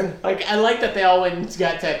hardcore, man. Like, I like that they all went and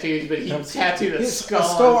got tattoos, but he tattooed a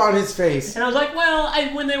skull on his face. And I was like, well,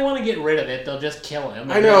 when they want to get rid of it, they'll just kill him.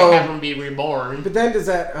 And I know. Have him be reborn. But then does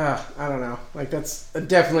that... I don't know. Like, that's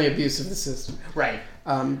definitely abuse of the system. Right.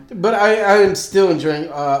 But I am still enjoying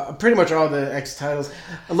pretty much all the X titles.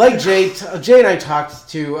 Like Jay and I talked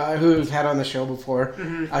to, who we've had on the show before.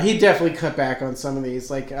 Mm-hmm. He definitely cut back on some of these.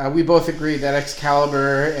 Like, we both agreed that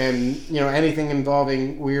Excalibur and, anything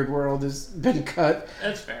involving Weird World has been cut.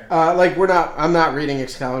 That's fair. I'm not reading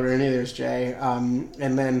Excalibur, and neither is Jay.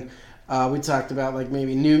 And then we talked about, like,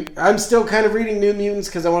 maybe I'm still kind of reading New Mutants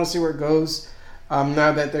because I want to see where it goes.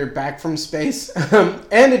 Now that they're back from space.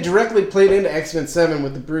 And it directly played into X-Men 7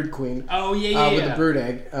 with the Brood Queen. Oh, yeah. With the Brood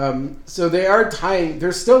Egg. So they are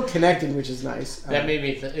they're still connected, which is nice. That made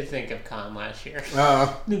me think of Con last year.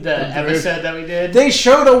 The episode that we did. They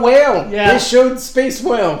showed a whale. Yeah. They showed Space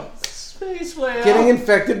Whale. Space Whale. Getting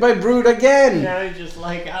infected by Brood again. Yeah, just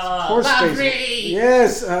like, poor Space.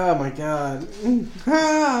 Yes. Oh, my God.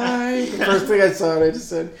 Hi. The first thing I saw, I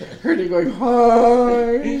just heard you going,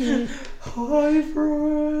 hi. Hi,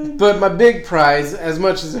 friend. But my big prize, as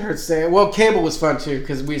much as it hurts to say it, well, Cable was fun too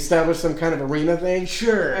because we established some kind of arena thing.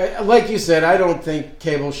 Sure. Like you said, I don't think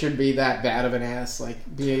Cable should be that bad of an ass. Like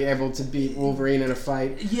being able to beat Wolverine in a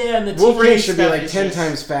fight. Yeah, and the Wolverine should be like 10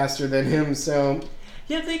 times faster than him. So.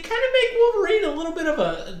 Yeah, they kind of make Wolverine a little bit of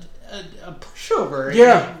a pushover.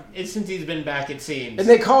 Yeah. Since he's been back, it seems. And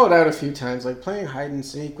they call it out a few times, like playing hide and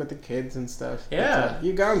seek with the kids and stuff. Yeah. But,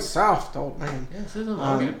 you gone soft, old man. Yeah, this isn't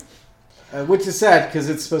Logan. Which is sad because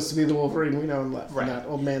it's supposed to be the Wolverine we know and love, not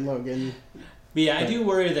Old Man Logan. But yeah, I do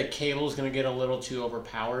worry that Cable's going to get a little too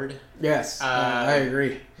overpowered. Yes, I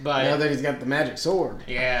agree. But now that he's got the magic sword.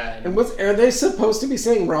 Yeah. And are they supposed to be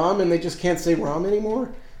saying Rom and they just can't say Rom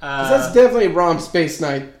anymore? Because that's definitely Rom Space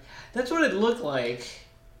Knight. That's what it looked like.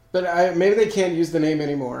 But maybe they can't use the name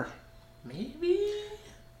anymore. Maybe?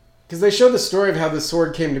 Because they showed the story of how the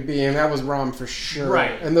sword came to be, and that was Rom for sure.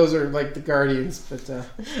 Right. And those are like the Guardians. But I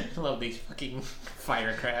love these fucking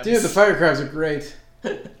fire crabs. Dude, the fire crabs are great.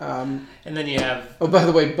 And then you have... Oh, by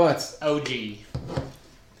the way, Butts. OG.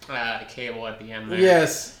 Cable at the end there.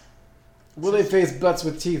 Yes. Will they face Butts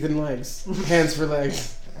with teeth and legs? Hands for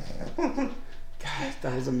legs. God,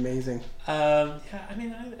 that was amazing. Yeah, I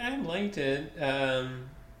mean, I liked it.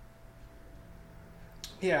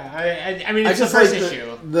 Yeah, I mean, it's the first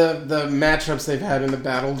issue. The matchups they've had in the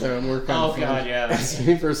Battle Dome were kind of fun. Oh, God, yeah.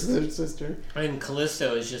 Esme versus her sister. I mean,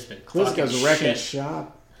 Callisto has just been Callisto's wrecking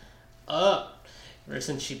shop. Up. Ever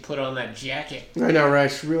since she put on that jacket. I know,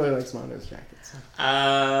 right? She really likes Mondo's jackets.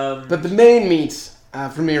 But the main meat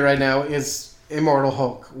for me right now is Immortal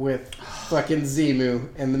Hulk with fucking Zemu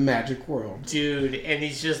and the Magic World. Dude, and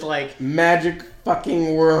he's just like... Magic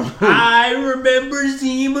fucking world. I remember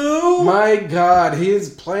Zemu. My God, he is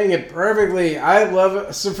playing it perfectly. I love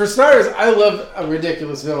it. So for starters, I love a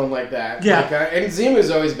ridiculous villain like that. Yeah. And Zemu's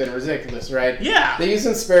always been ridiculous, right? Yeah. They use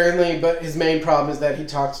him sparingly, but his main problem is that he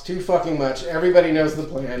talks too fucking much. Everybody knows the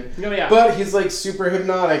plan. Oh, yeah. But he's like super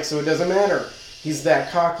hypnotic, so it doesn't matter. He's that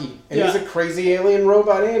cocky. And he's a crazy alien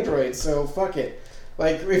robot android, so fuck it.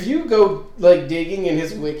 Like, if you go, like, digging in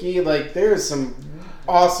his wiki, like, there's some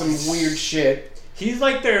awesome, weird shit. He's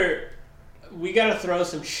like we gotta throw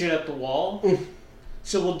some shit up the wall,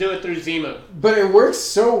 so we'll do it through Zemu. But it works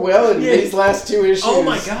so well in these last two issues. Oh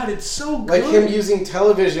my God, it's so good. Like him using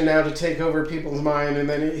television now to take over people's mind, and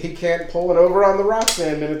then he can't pull it over on the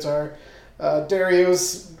Roxanne Minotaur.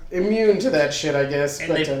 Dario's immune to that shit, I guess.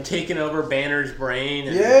 And they've taken over Banner's brain.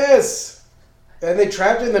 Yes! And they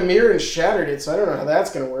trapped it in the mirror and shattered it, so I don't know how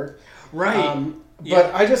that's going to work. Right.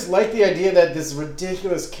 But I just like the idea that this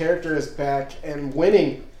ridiculous character is back and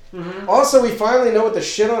winning. Mm-hmm. Also, we finally know what the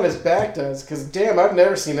shit on his back does, because damn, I've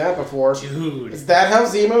never seen that before. Dude. Is that how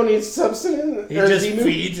Zemo needs substance? He just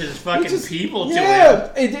feeds his fucking people to him.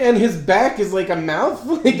 Yeah, and his back is like a mouth.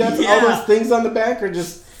 Like that's all those things on the back are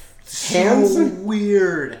just hands. So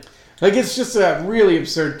weird. Like, it's just a really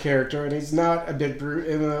absurd character, and he's not a big brute,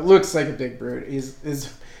 and it looks like a big brute.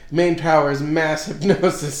 His main power is mass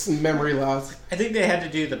hypnosis and memory loss. I think they had to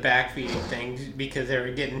do the backfeeding thing because they were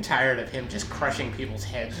getting tired of him just crushing people's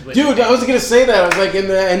heads. Dude, I was going to say that. I was like,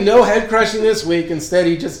 and no head crushing this week. Instead,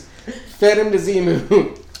 he just fed him to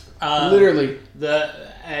Zemu. Literally.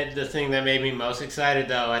 The thing that made me most excited,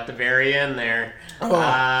 though, at the very end there,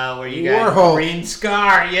 where you War got Hulk. Green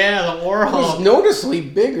Scar. Yeah, the War Hulk. He's noticeably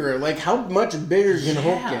bigger. Like, how much bigger can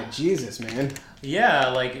Hulk get? Jesus, man. Yeah,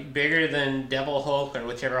 like, bigger than Devil Hulk or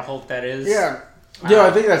whichever Hulk that is. Yeah. Yeah,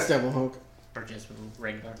 I think that's Devil Hulk. Or just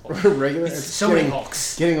regular Hulk. Regular? It's so many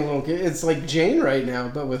Hulks. Getting a little... It's like Jane right now,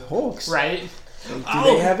 but with Hulks. Right. Like, do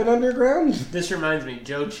they have it underground? This reminds me,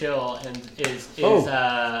 Joe Chill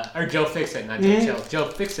or Joe Fixit, not Joe Chill. Joe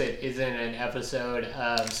Fixit is in an episode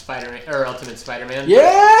of Spider-Man or Ultimate Spider-Man.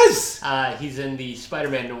 Yes. He's in the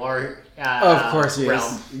Spider-Man Noir of course he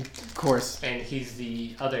realm. is. Of course. And he's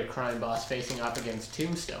the other crime boss facing off against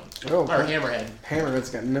Tombstone or Hammerhead. Hammerhead's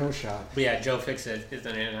got no shot. But yeah, Joe Fixit is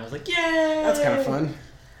in it, and I was like, yay! That's kind of fun.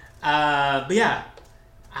 But yeah.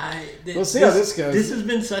 We'll see how this goes. This has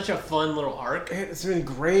been such a fun little arc. It's been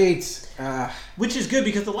great. Which is good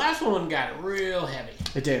because the last one got real heavy.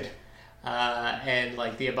 It did. And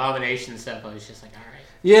like the Abomination stuff, I was just like, alright.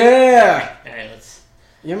 Yeah! Alright, let's...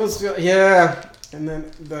 You almost feel... Yeah. And then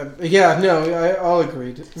I'll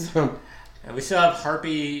agree. So. And we still have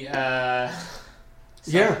Harpy... Yeah.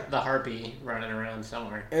 The Harpy running around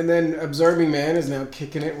somewhere. And then Absorbing Man is now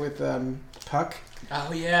kicking it with Puck.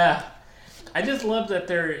 Oh, yeah. I just love that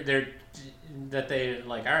they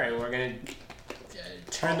like, all right, we're gonna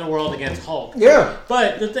turn the world against Hulk. Yeah.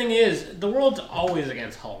 But the thing is, the world's always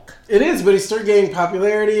against Hulk. It is, but he started gaining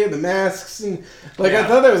popularity and the masks and I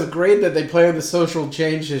thought that was great that they play on the social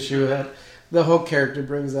change issue that the Hulk character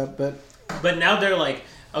brings up. But now they're like,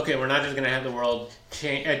 okay, we're not just gonna have the world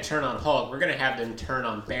turn on Hulk. We're gonna have them turn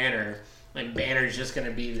on Banner, and Banner's just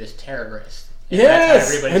gonna be this terrorist. And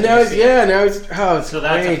yes, and now it's so great.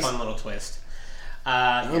 That's a fun little twist.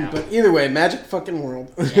 But either way, magic fucking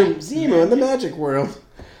world. Yeah. Zemo in the magic world.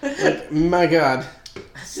 Like, my God,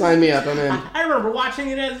 sign me up. I'm in. I remember watching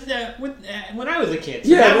it as when I was a kid.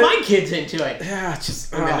 So now my kid's into it. Yeah,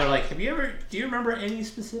 And then they're like, do you remember any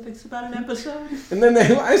specifics about an episode? And then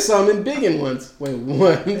I saw him in Biggin once. Wait,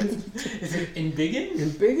 what? Is it in Biggin?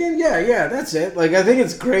 In Biggin? Yeah, that's it. Like, I think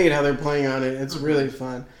it's great how they're playing on it. It's really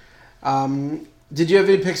fun. Did you have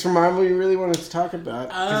any picks from Marvel you really wanted to talk about?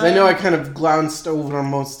 Because I know I kind of glanced over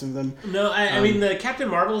most of them. No, I mean, the Captain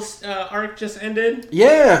Marvel's arc just ended.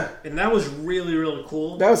 Yeah. And that was really, really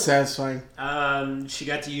cool. That was satisfying. She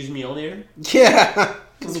got to use Mjolnir. Yeah.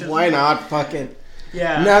 Because why not? Fuck it.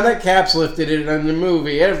 Yeah. Now that Cap's lifted it in the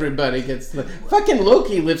movie, everybody gets the... Fucking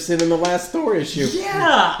Loki lifts it in the last Thor issue.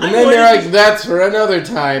 Yeah. And then they're like, that's for another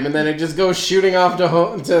time. And then it just goes shooting off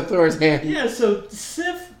to Thor's hand. Yeah, so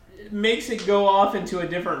Sif makes it go off into a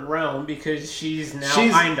different realm because she's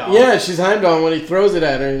Heimdall. Yeah, she's Heimdall when he throws it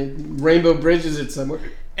at her and Rainbow bridges it somewhere.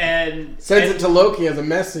 And sends it to Loki as a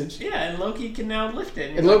message. Yeah, and Loki can now lift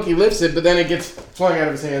it. And Loki lifts it, but then it gets flung out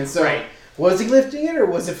of his hand. So right. Was he lifting it or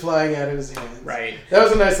was it flying out of his hand? Right. That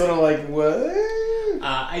was a nice little what?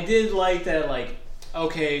 I did like that, like,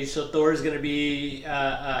 okay, so Thor's going to be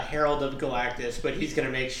a herald of Galactus, but he's going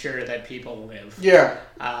to make sure that people live. Yeah.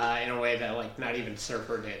 In a way that, like, not even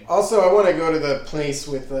Surfer did. Also, I want to go to the place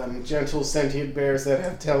with gentle sentient bears that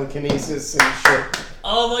have telekinesis and shit.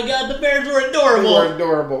 Oh my God, the bears were adorable. They were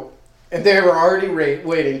adorable. And they were already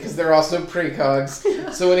waiting, because they're also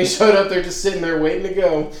precogs. So when he showed up, they're just sitting there waiting to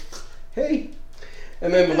go. Hey.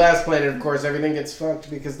 And then the last planet, of course, everything gets fucked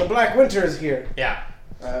because the Black Winter is here. Yeah.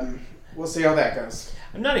 We'll see how that goes.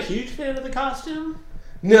 I'm not a huge fan of the costume.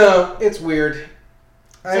 No, it's weird.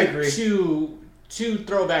 I agree. Too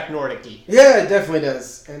throwback Nordic-y. Yeah, it definitely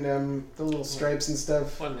does. And the little stripes and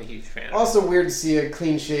stuff. Wasn't a huge fan. Also weird to see a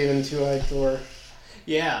clean-shaven, two-eyed Thor.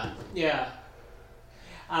 Yeah.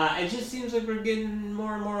 It just seems like we're getting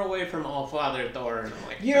more and more away from All-Father Thor. And I'm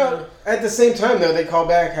like, at the same time, though, they call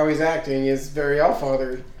back how he's acting is very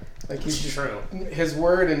All-Father. Like, he's just true. His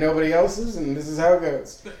word and nobody else's, and this is how it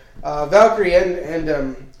goes. Valkyrie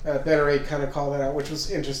and Better 8 kind of call that out, which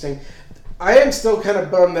was interesting. I am still kind of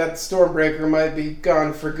bummed that Stormbreaker might be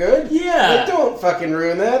gone for good. Yeah. Like, don't fucking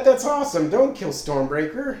ruin that. That's awesome. Don't kill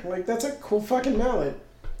Stormbreaker. Like, that's a cool fucking mallet.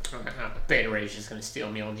 Beta Ray's just gonna steal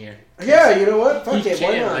Mjolnir. Yeah, you know what? Fuck it.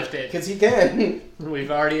 Why not? Lift it. Because he can.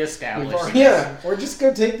 We've already established. Yeah. Or just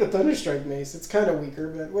go take the Thunderstrike mace. It's kind of weaker,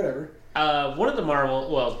 but whatever. One of the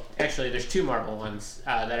Marvel... Well, actually, there's two Marvel ones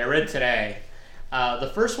that I read today.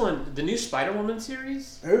 The first one, the new Spider-Woman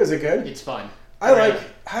series. Oh, is it good? It's fun.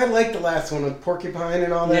 I like the last one with Porcupine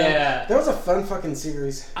and all that. Yeah. That was a fun fucking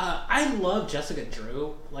series. I love Jessica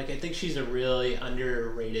Drew. Like, I think she's a really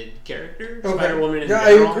underrated character. Okay. Spider-Woman in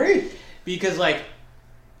general. I agree. Because, like,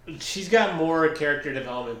 she's got more character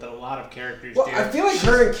development than a lot of characters do. I feel like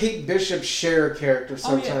her and Kate Bishop share characters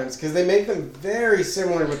sometimes because they make them very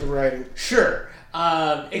similar with the writing. Sure.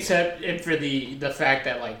 Except for the fact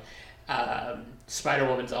that, like,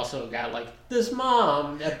 Spider-Woman's also got, like, this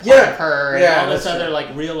mom that part of her and all this other,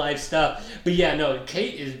 like, real-life stuff. But, yeah, no,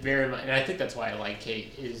 Kate is very much... And I think that's why I like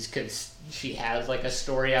Kate, is because she has, like, a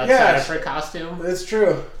story outside of her costume. That's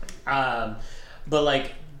true. But,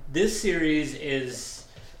 like, this series is...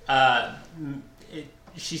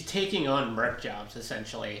 she's taking on merc jobs,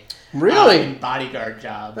 essentially. Really? And bodyguard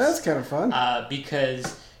jobs. That's kind of fun.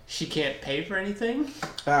 Because she can't pay for anything.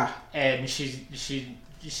 And she's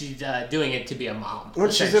doing it to be a mom.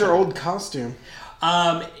 Well, she's in her old costume.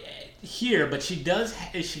 Here, but she does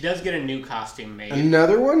get a new costume made.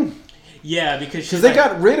 Another one? Yeah, because they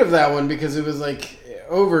got rid of that one because it was like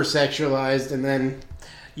over sexualized, and then.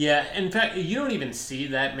 Yeah, in fact, you don't even see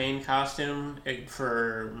that main costume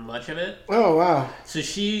for much of it. Oh wow! So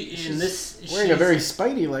she's wearing a very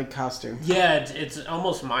Spidey-like costume. Yeah, it's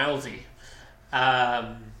almost Milesy.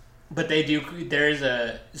 But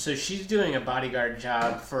so she's doing a bodyguard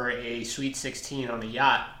job for a Sweet 16 on a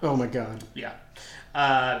yacht. Oh my god. Yeah.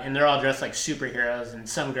 And they're all dressed like superheroes, and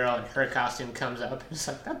some girl in her costume comes up and it's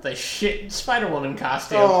like, that's a shit Spider-Woman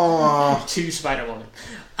costume. Aww. To Spider-Woman.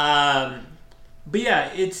 But yeah,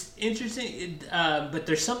 it's interesting, but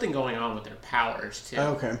there's something going on with their powers too.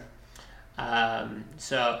 Okay.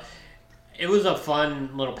 So it was a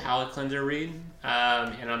fun little palate cleanser read,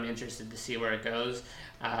 and I'm interested to see where it goes.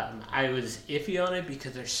 I was iffy on it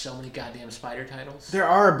because there's so many goddamn Spider titles. There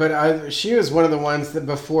are, but she was one of the ones that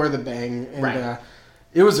before the bang, and right.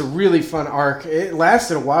 It was a really fun arc. It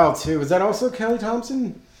lasted a while too. Was that also Kelly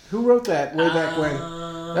Thompson? Who wrote that way back when?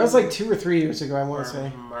 That was like 2 or 3 years ago, I want to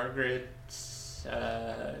say. Margaret,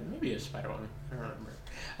 maybe it was Spider-Woman. I don't remember.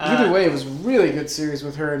 Either way, it was a really good series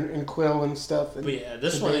with her and Quill and stuff. And but yeah,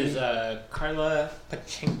 this one is Carla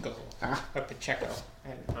Pacheco. Or Pacheco.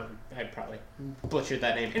 I probably butchered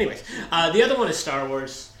that name. Anyways, the other one is Star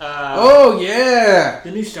Wars. Oh, yeah!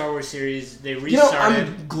 The new Star Wars series, they restarted.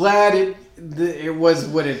 I'm glad it was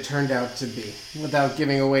what it turned out to be, without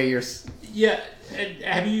giving away your... Yeah,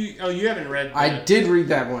 have you... Oh, you haven't read... I did read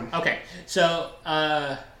that one. Okay, so...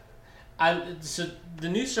 So the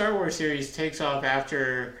new Star Wars series takes off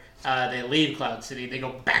after they leave Cloud City. They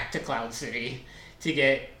go back to Cloud City to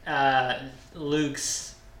get Luke's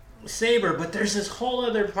saber, but there's this whole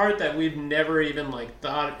other part that we've never even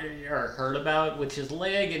thought or heard about, which is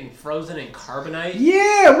Leia getting frozen in carbonite.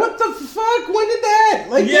 Yeah, what the fuck? When did that?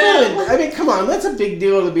 I mean, come on, that's a big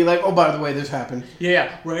deal to be like, oh, by the way, this happened.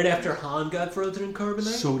 Yeah, right after Han got frozen in carbonite.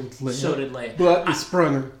 So did Leia. But it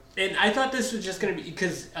sprung her. And I thought this was just going to be...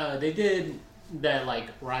 Because they did that,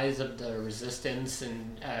 Rise of the Resistance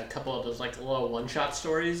and a couple of those, little one-shot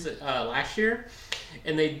stories last year.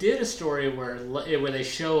 And they did a story where they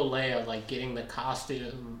show Leia, getting the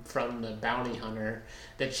costume from the bounty hunter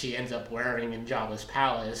that she ends up wearing in Jabba's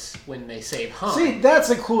palace when they save Han. See, that's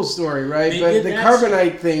a cool story, right? But the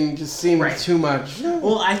carbonite thing just seemed too much.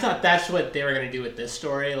 Well, I thought that's what they were going to do with this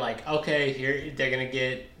story. Okay, here they're going to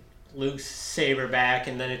get Luke's saber back,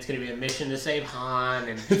 and then it's going to be a mission to save Han,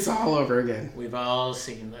 and it's all over again. We've all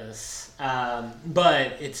seen this,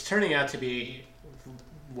 but it's turning out to be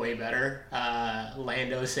way better.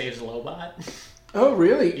 Lando saves Lobot. Oh,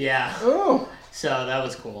 really? Yeah. Oh, so that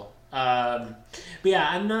was cool. But yeah,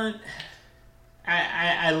 I'm not.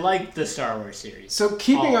 I like the Star Wars series. So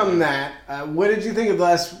keeping on that, what did you think of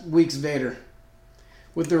last week's Vader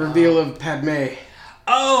with the reveal of Padme?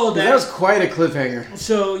 Oh, that was quite a cliffhanger.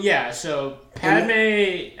 So yeah, Padme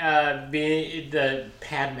being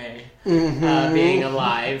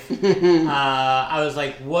alive. I was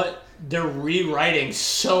like, what? They're rewriting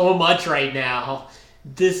so much right now.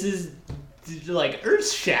 This is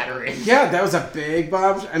earth shattering. Yeah, that was a big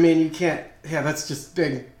bomb. I mean, you can't. Yeah, that's just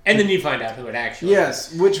big. And then you find out who it actually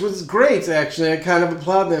is. Which was great. Actually, I kind of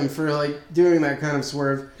applaud them for doing that kind of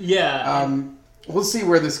swerve. Yeah. We'll see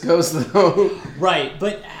where this goes, though. Right,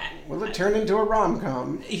 but... Will it turn into a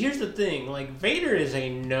rom-com? Here's the thing. Vader is a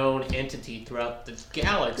known entity throughout the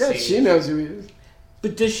galaxy. Yeah, she knows who he is.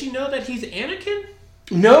 But does she know that he's Anakin?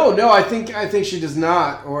 No, I think she does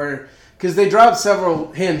not. Because they dropped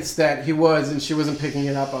several hints that he was, and she wasn't picking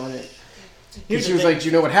it up on it. She was like, do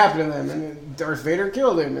you know what happened to them? And Darth Vader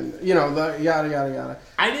killed him, and, the yada, yada, yada.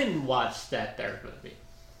 I didn't watch that third movie.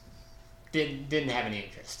 didn't have any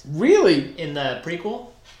interest. Really? In the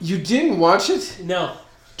prequel? You didn't watch it? No.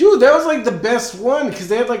 Dude, that was like the best one because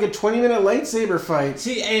they had like a 20-minute lightsaber fight.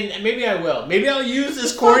 See, and maybe I will. Maybe I'll use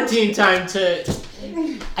this quarantine time to...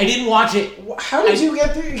 I didn't watch it. How did you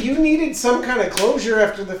get there? You needed some kind of closure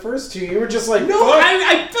after the first two. You were just like... No,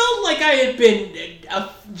 I felt like I had been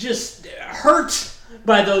just hurt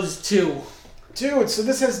by those two. Dude, so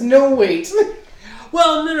this has no weight.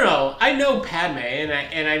 Well, no. I know Padme,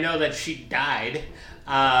 and I know that she died.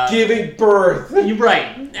 Giving birth. You're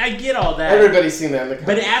right. I get all that. Everybody's seen that in the comics.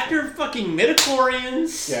 But after fucking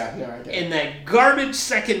midichlorians yeah, no, I get it. and that garbage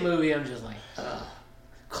second movie, I'm just like, ugh.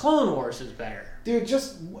 Clone Wars is better. Dude,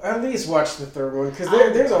 just at least watch the third one because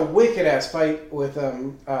there's a wicked ass fight with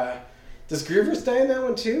does Grievous die in that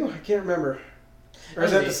one too? I can't remember. Or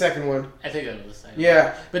is that the second one? I think that was the second. Yeah.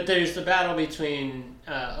 One. But there's the battle between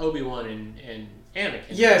Obi-Wan and Anakin.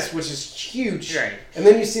 Yes, which is huge. Right. And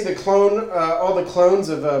then you see the clone, all the clones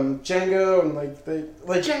of Jango and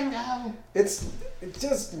Jango. It's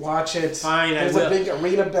just watch it. Fine, There's a big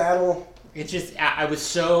arena battle. It just I was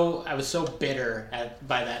so bitter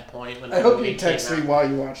by that point when I hope you text me while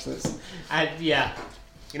you watch this. Yeah.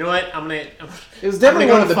 You know what? It was definitely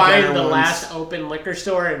one of the better find the ones. last open liquor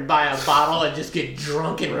store and buy a bottle and just get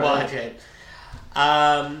drunk and watch it.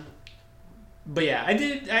 But yeah,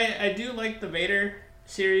 I do like the Vader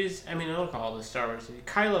series. I mean, I don't call it the Star Wars series.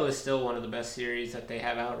 Kylo is still one of the best series that they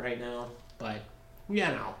have out right now. But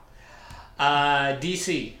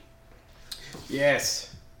DC. Yes.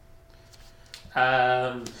 So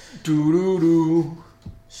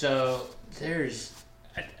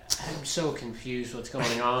I'm so confused what's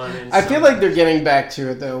going on. I feel like they're getting back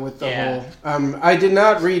to it though with the whole. I did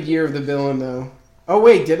not read Year of the Villain though. Oh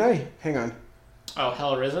wait, did I? Hang on. Oh,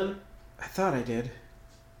 Hell Risen? I thought I did.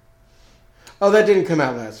 Oh, that didn't come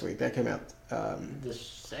out last week. That came out. I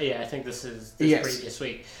think this is previous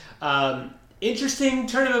week. Interesting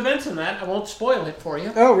turn of events in that. I won't spoil it for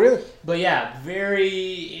you. Oh, really? But yeah,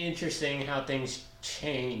 very interesting how things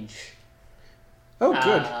change. Oh,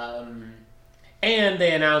 good. And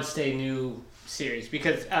they announced a new series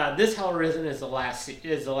because this Hell Risen is the last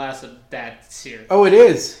of that series. Oh, it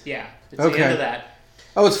is? Yeah, it's the end of that.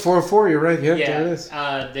 Oh, it's 4/4. You're right. Yeah, there it is.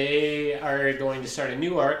 They are going to start a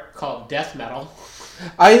new arc called Death Metal.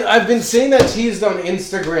 I've been seeing that teased on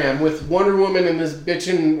Instagram with Wonder Woman and this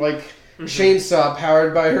bitchin' chainsaw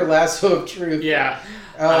powered by her lasso of truth. Yeah.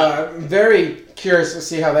 Very curious to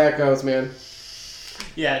see how that goes, man.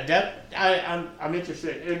 Yeah, I'm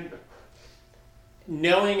interested in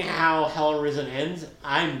knowing how Hell Risen ends.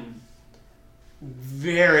 I'm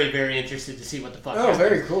very, very interested to see what the fuck happens.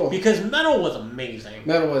 Very cool. Because Metal was amazing.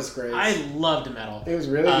 Metal was great. I loved Metal. It was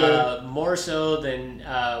really good. More so than,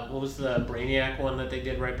 what was the Brainiac one that they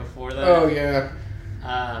did right before that? Oh, yeah.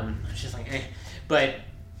 It's just like, eh. But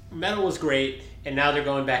Metal was great, and now they're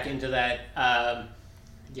going back into that,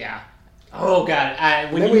 yeah. Oh,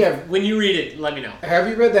 God. When you read it, let me know. Have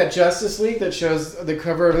you read that Justice League that shows the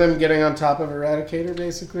cover of them getting on top of Eradicator,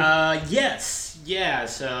 basically? Yes. Yeah,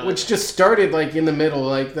 so... Which just started, in the middle.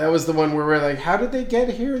 That was the one where we're like, how did they get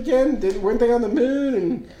here again? Weren't they on the moon?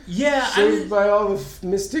 And saved by all the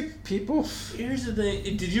mystic people? Here's the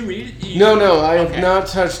thing. Did you read it? No. I have not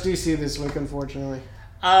touched DC this week, unfortunately.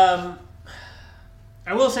 I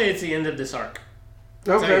will say it's the end of this arc.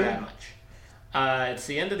 I'll tell you that much. It's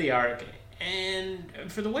the end of the arc. And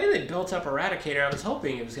for the way they built up Eradicator, I was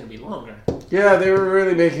hoping it was going to be longer. Yeah, they were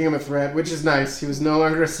really making him a threat, which is nice. He was no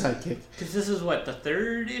longer a sidekick. Because this is, the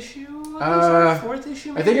third issue? Fourth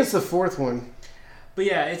issue? Maybe? I think it's the fourth one. But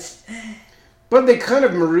yeah, it's... But they kind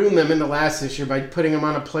of marooned them in the last issue by putting them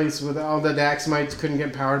on a place where all the Daxamites couldn't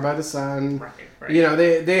get powered by the sun.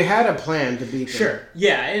 Right. They had a plan to beat them. Sure.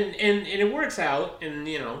 Yeah, and it works out, and,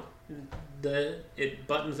 it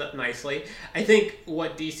buttons up nicely. I think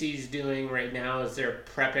what DC's doing right now is they're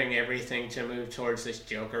prepping everything to move towards this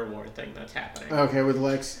Joker war thing that's happening. Okay, with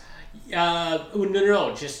Lex?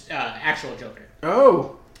 No, just actual Joker.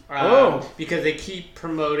 Oh. Because they keep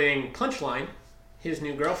promoting Punchline, his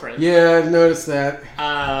new girlfriend. Yeah, I've noticed that.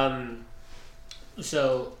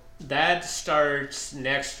 So that starts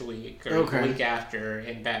next week, or the week after,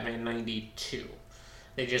 in Batman 92.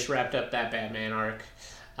 They just wrapped up that Batman arc.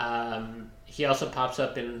 He also pops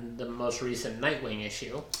up in the most recent Nightwing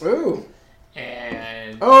issue. Ooh.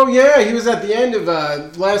 And... Oh, yeah, he was at the end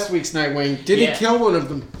of last week's Nightwing. Did he kill one of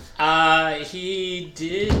them? He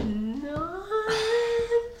did not.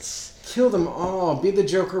 Kill them all. Be the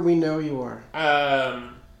Joker we know you are.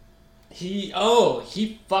 He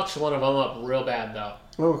fucks one of them up real bad, though.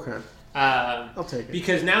 Okay. I'll take it.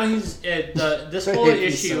 Because now he's... this whole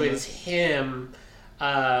issue is him...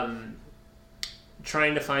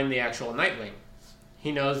 trying to find the actual Nightwing.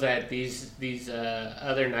 He knows that these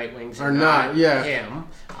other Nightwings are not him,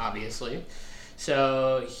 obviously.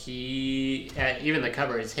 So he even the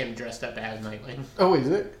cover is him dressed up as Nightwing. Oh, is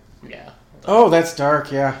it? Yeah. Oh, that's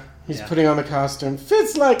dark. Yeah, he's putting on the costume.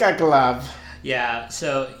 Fits like a glove. Yeah.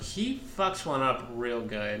 So he fucks one up real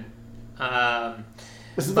good.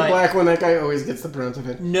 This is the black one. That guy always gets the brunt of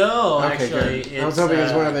it. No, okay, actually, good. I was hoping it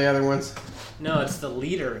was one of the other ones. No, it's the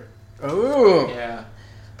leader. Oh. Yeah.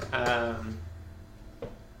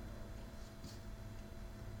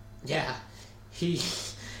 Yeah.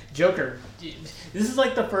 Joker. This is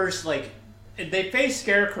like the first, like, they face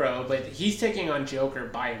Scarecrow, but he's taking on Joker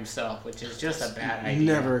by himself, which is just a bad idea.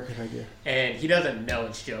 Never a good idea. And he doesn't know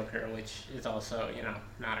it's Joker, which is also,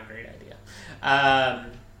 not a great idea.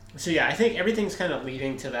 So yeah, I think everything's kind of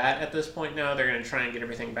leading to that at this point now. They're going to try and get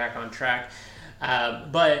everything back on track.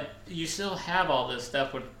 But you still have all this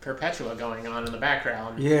stuff with Perpetua going on in the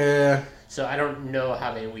background. Yeah. So I don't know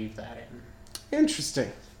how they weave that in.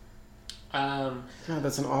 Interesting. God,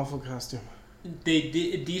 that's an awful costume.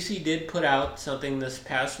 DC did put out something this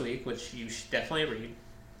past week, which you should definitely read.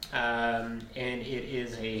 And it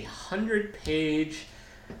is 100-page...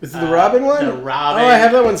 Is it the Robin one? The Robin. Oh, I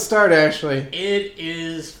have that one start, actually. It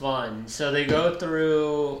is fun. So they go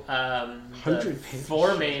through the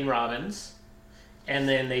 4 main Robins, and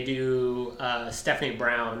then they do Stephanie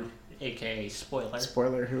Brown, a.k.a.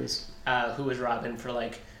 Spoiler, who was Robin for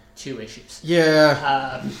like 2 issues.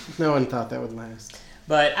 Yeah. No one thought that would last.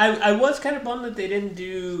 But I was kind of bummed that they didn't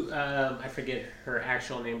do, I forget her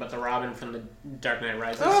actual name, but the Robin from the Dark Knight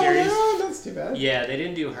Rises series. Oh, no, that's too bad. Yeah, they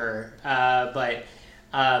didn't do her. But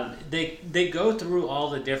they go through all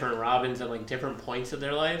the different Robins at like different points of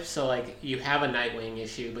their life. So like you have a Nightwing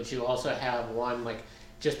issue, but you also have one like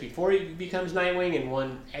just before he becomes Nightwing and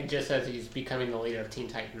one just as he's becoming the leader of Teen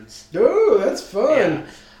Titans. Oh, that's fun.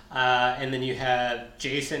 Yeah. And then you have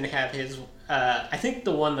Jason have his... I think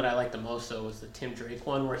the one that I liked the most, though, was the Tim Drake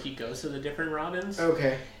one where he goes to the different Robins.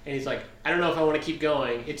 Okay. And he's like, I don't know if I want to keep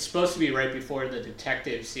going. It's supposed to be right before the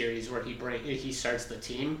detective series where he starts the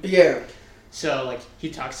team. Yeah. So, like, he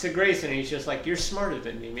talks to Grayson, and he's just like, you're smarter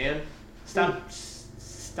than me, man.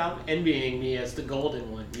 Stop envying me as the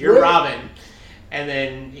golden one. You're Robin. And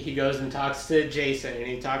then he goes and talks to Jason, and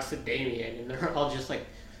he talks to Damian, and they're all just like,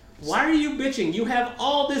 why are you bitching? You have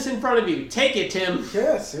all this in front of you. Take it, Tim.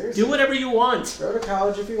 Yeah, seriously. Do whatever you want. Go to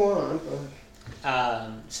college if you want.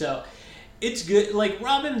 So, it's good. Like,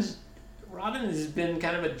 Robin has been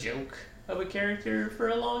kind of a joke of a character for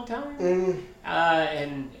a long time.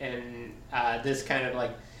 And this kind of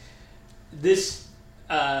like this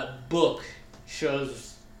book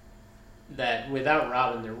shows that without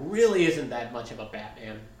Robin, there really isn't that much of a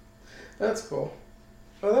Batman. That's cool.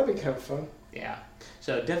 Oh, that'd be kind of fun. Yeah.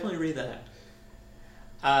 So definitely read that.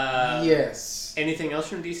 Yes. Anything else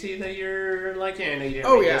from DC that you're liking? I know you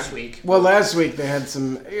didn't read this week. Well, last week they had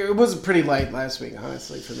some... It was pretty light last week,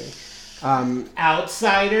 honestly, for me.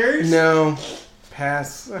 Outsiders? No.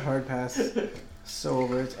 Pass. A hard pass. So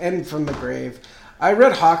over it. And From the Grave. I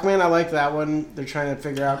read Hawkman. I like that one. They're trying to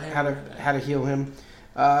figure out how to heal him.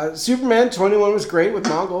 Superman 21 was great with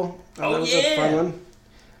Mongol. That was a fun one.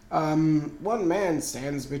 One man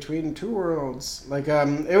stands between two worlds. Like,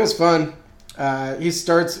 it was fun. He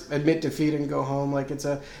starts admit defeat and go home. Like, it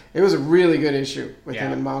was a really good issue with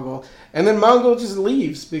him and Mongol. And then Mongol just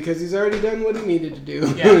leaves because he's already done what he needed to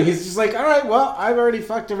do. Yeah. He's just like, all right, well, I've already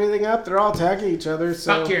fucked everything up. They're all attacking each other.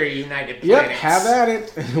 So fuck your United Planets. Yep, have at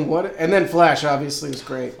it. And then Flash obviously was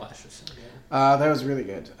great. Flash was so good. That was really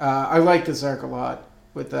good. I like this arc a lot.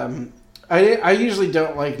 With I usually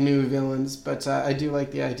don't like new villains, but I do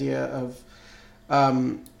like the idea of...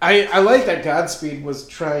 I like that Godspeed was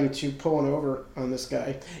trying to pull one over on this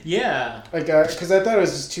guy. Yeah. Like, because I thought it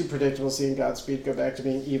was just too predictable seeing Godspeed go back to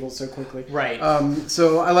being evil so quickly. Right.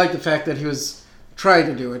 So I like the fact that he was trying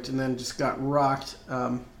to do it and then just got rocked.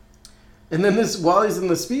 And then while he's in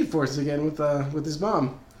the Speed Force again with his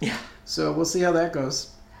mom. Yeah. So we'll see how that goes.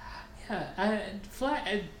 Yeah,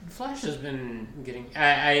 Flash has been getting...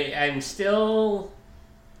 I'm still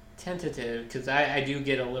tentative because I do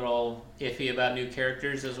get a little iffy about new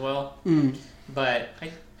characters as well. But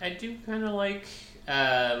I do kind of like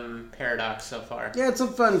Paradox so far. Yeah, it's a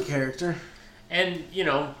fun character. And,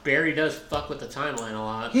 Barry does fuck with the timeline a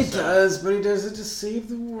lot. He does, but he does it to save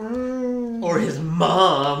the world. Or his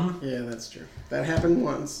mom. Yeah, that's true. That happened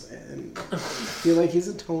once, and I feel like he's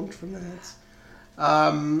atoned from that.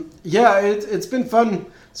 Yeah, it's been fun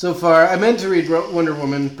so far. I meant to read Wonder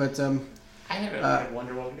Woman, but I haven't read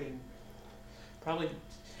Wonder Woman. Probably.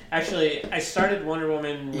 Actually, I started Wonder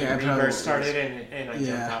Woman when Rebirth started, and I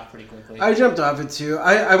jumped off pretty quickly. I jumped off it too.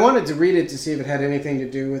 I wanted to read it to see if it had anything to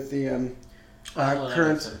do with the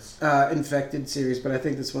current Infected series, but I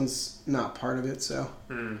think this one's not part of it. So,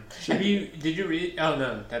 did you read? Oh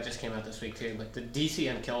no, that just came out this week too. But the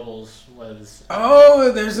DC Unkillables was.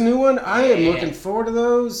 Oh, there's a new one. I am looking forward to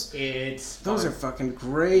those. Those are fucking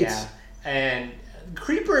great. Yeah, and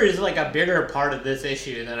Creeper is like a bigger part of this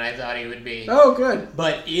issue than I thought he would be. Oh, good.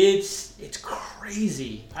 But it's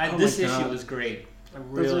crazy. This issue was great. I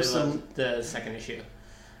really loved the second issue.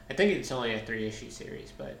 I think it's only a 3-issue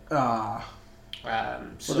series, but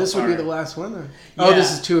this would be the last one then. Yeah. Oh,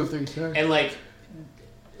 this is 2 of 3. Sorry. And like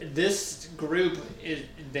this group is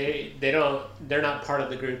they're not part of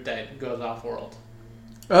the group that goes off world.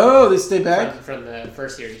 Oh, they stay back from the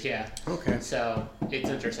first series, yeah. Okay. So it's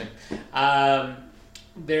interesting.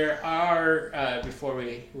 There are before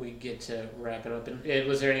we get to wrapping up.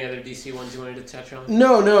 Was there any other DC ones you wanted to touch on?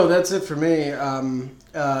 No, that's it for me.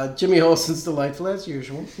 Jimmy Olsen's delightful as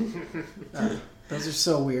usual. Those are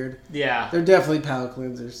so weird. Yeah, they're definitely palate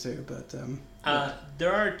cleansers too. But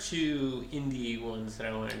there are 2 indie ones that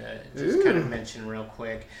I wanted to just kind of mention real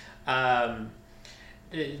quick.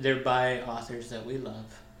 They're by authors that we love.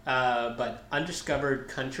 But Undiscovered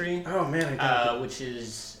Country, which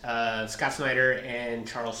is Scott Snyder and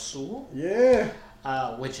Charles Soule. Yeah.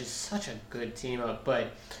 Which is such a good team up,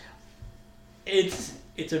 but it's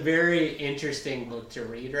a very interesting book to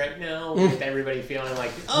read right now with everybody feeling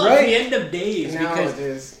like, it's the end of days. Now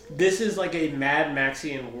because this is like a Mad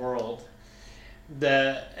Maxian world.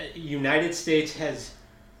 The United States has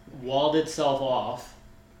walled itself off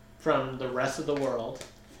from the rest of the world.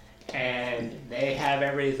 And they have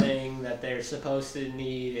everything that they're supposed to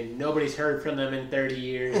need, and nobody's heard from them in 30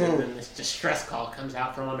 years, and then this distress call comes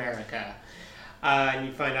out from America. And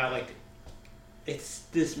you find out, like, it's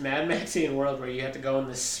this Mad Maxian world where you have to go in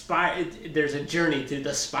the there's a journey to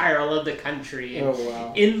the spiral of the country. And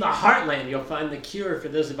in the heartland, you'll find the cure for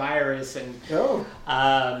this virus. And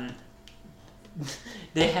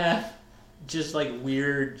they have just, like,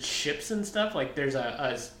 weird ships and stuff. Like, there's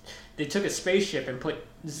they took a spaceship and put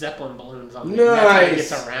Zeppelin balloons on it. Nice. That's how it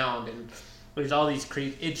gets around, and there's all these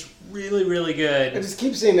creatures. It's really, really good. I just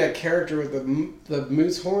keep seeing that character with the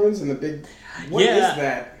moose horns and the big. What is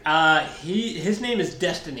that? His name is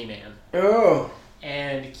Destiny Man. Oh.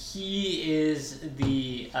 And he is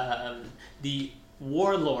the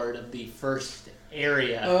warlord of the first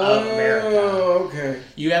area of America. Oh, okay.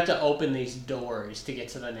 You have to open these doors to get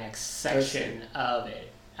to the next section of it.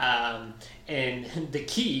 And the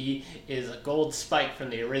key is a gold spike from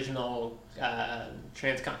the original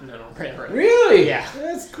Transcontinental Railroad. Really? Yeah.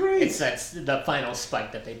 That's great. That's the final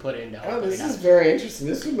spike that they put in. This is very interesting.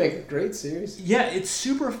 This would make a great series. Yeah, it's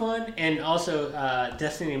super fun. And also,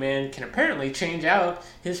 Destiny Man can apparently change out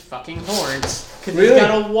his fucking horns because he's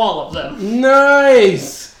got a wall of them.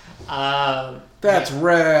 Nice! That's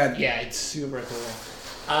rad. Yeah, it's super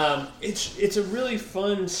cool. It's a really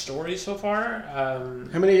fun story so far.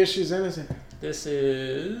 How many issues in is it? This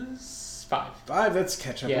is 5. 5? That's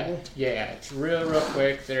catch-upable. Yeah, it's real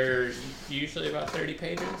quick. They're usually about 30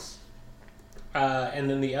 pages. And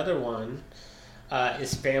then the other one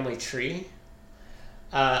is Family Tree.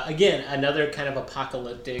 Again, another kind of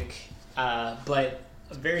apocalyptic, but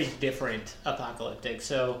very different apocalyptic.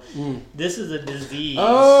 So this is a disease.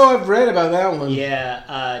 Oh, I've read about that one.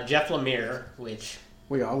 Yeah, Jeff Lemire, which...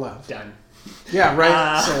 we all love. Done. Yeah,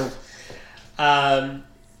 right.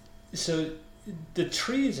 So the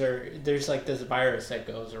trees there's like this virus that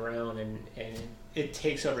goes around and it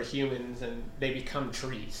takes over humans and they become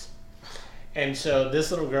trees. And so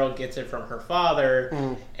this little girl gets it from her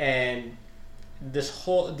father, and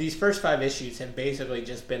these first 5 issues have basically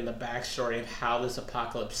just been the backstory of how this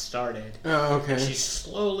apocalypse started. Oh, okay. And she's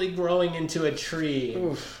slowly growing into a tree.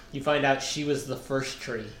 Oof. You find out she was the first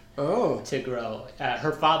tree. To grow.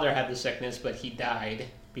 Her father had the sickness, but he died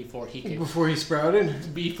before he could. Before he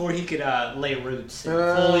sprouted. Before he could lay roots and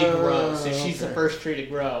fully grow. So she's the first tree to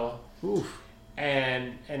grow. Oof.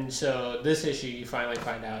 And so this issue, you finally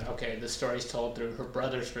find out. Okay, the story's told through her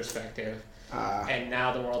brother's perspective, and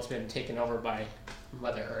now the world's been taken over by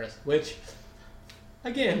Mother Earth. Which,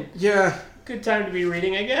 again, good time to be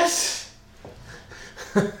reading, I guess.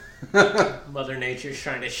 Mother Nature's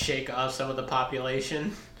trying to shake off some of the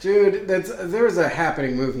population. Dude, there was a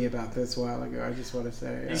Happening movie about this a while ago, I just want to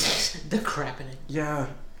say. The Crappening. Yeah.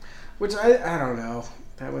 Which, I don't know.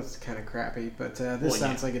 That was kind of crappy, but this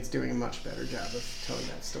sounds like it's doing a much better job of telling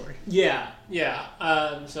that story. Yeah.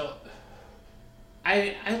 So,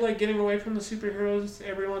 I like getting away from the superheroes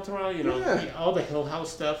every once in a while. You know, all the Hill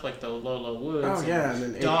House stuff, like the Lola Woods. Oh yeah, and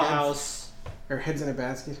then Dollhouse. Or Heads in a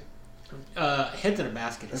Basket. Heads in a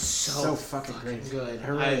Basket is so fucking great. Good.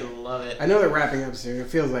 I love it. I know they're wrapping up soon. It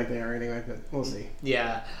feels like they are anyway, but we'll see.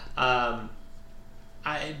 Yeah.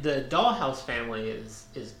 The Dollhouse family is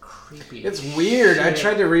creepy. It's weird. Shit. I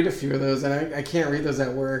tried to read a few of those, and I can't read those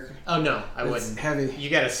at work. Oh no, I wouldn't. It's heavy. You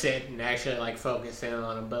gotta sit and actually like focus in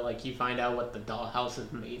on them, but like you find out what the dollhouse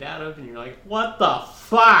is made out of, and you're like, what the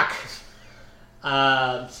fuck?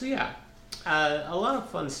 So yeah, a lot of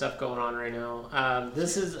fun stuff going on right now.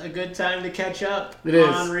 This is a good time to catch up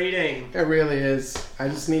on reading. It really is. I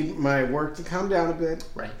just need my work to calm down a bit.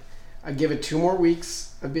 Right. I give it 2 more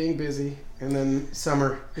weeks of being busy, and then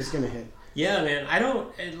summer is gonna hit. Yeah, man. I don't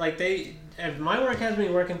like my work has me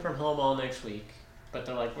working from home all next week, but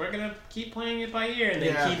they're like, we're gonna keep playing it by ear, and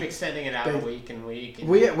they keep extending it out a week and week. And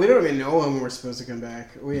we don't even know when we're supposed to come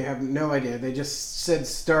back. We have no idea. They just said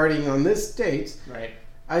starting on this date. Right.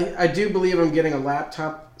 I do believe I'm getting a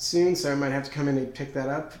laptop soon, so I might have to come in and pick that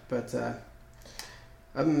up. But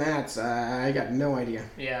other than that, I got no idea.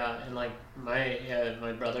 Yeah, and like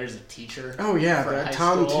my brother's a teacher. Oh yeah,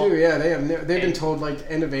 Tom school. Too. Yeah, they've been told like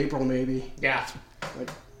end of April maybe. Yeah. Like,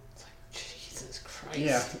 it's like Jesus Christ.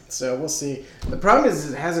 Yeah, so we'll see. The problem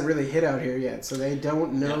is it hasn't really hit out here yet, so they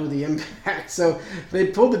don't know the impact. So they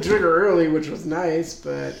pulled the trigger early, which was nice,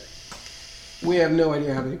 but we have no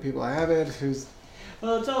idea how many people have it.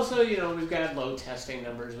 Well, it's also, we've got low testing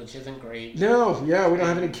numbers, which isn't great. No, yeah, we don't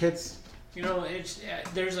have any kits. It's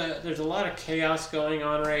there's a lot of chaos going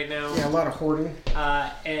on right now. Yeah, a lot of hoarding.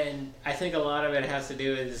 And I think a lot of it has to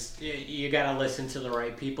do is you got to listen to the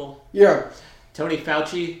right people. Yeah. Tony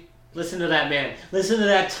Fauci, listen to that man. Listen to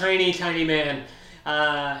that tiny, tiny man.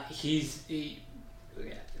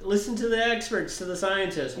 Listen to the experts, to the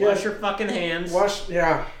scientists. Wash your fucking hands.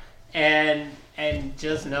 And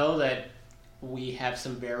just know that we have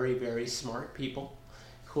some very, very smart people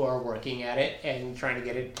who are working at it and trying to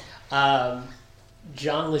get it. John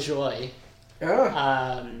LaJoy,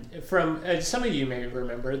 from some of you may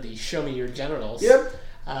remember the Show Me Your Genitals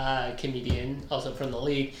comedian, also from the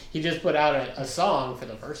League. He just put out a song for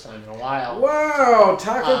the first time in a while. Wow,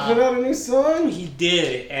 Taco put out a new song? He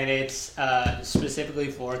did, and it's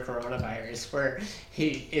specifically for coronavirus, where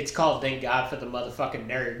it's called Thank God for the Motherfucking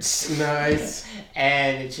Nerds. Nice.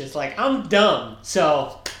 And it's just like, I'm dumb,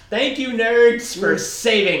 so thank you, nerds, for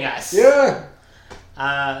saving us. Yeah.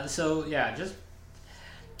 Just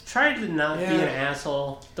try to not be an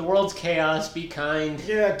asshole. The world's chaos. Be kind.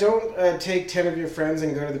 Yeah, don't take 10 of your friends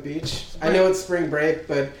and go to the beach. Right. I know it's spring break,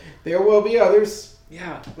 but there will be others.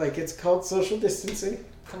 Yeah. Like, it's called social distancing.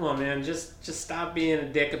 Come on, man. Just stop being a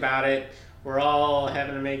dick about it. We're all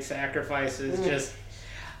having to make sacrifices.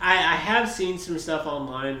 I have seen some stuff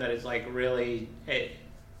online that is, like, really...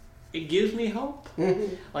 It gives me hope.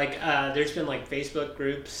 Mm-hmm. Like, there's been, like, Facebook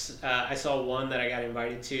groups. I saw one that I got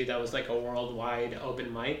invited to that was, like, a worldwide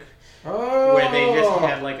open mic. Oh. Where they just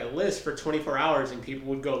had, like, a list for 24 hours and people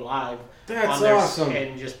would go live. That's awesome.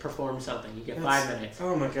 And just perform something. You get 5 minutes.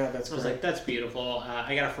 Oh, my God, that's great. I was like, that's beautiful.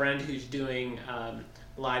 I got a friend who's doing...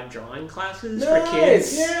 live drawing classes for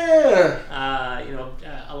kids. Yeah.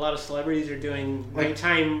 A lot of celebrities are doing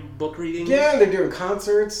nighttime book readings. Yeah, they're doing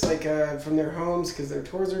concerts from their homes because their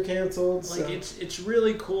tours are canceled. It's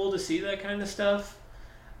really cool to see that kind of stuff.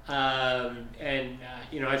 I've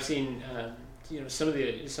seen some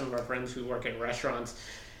of our friends who work at restaurants.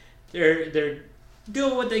 They're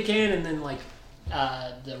doing what they can, and then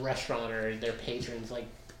the restaurant or their patrons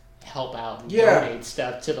help out and donate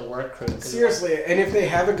stuff to the work crew. Seriously, and if they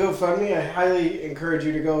have a GoFundMe, I highly encourage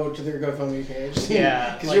you to go to their GoFundMe page.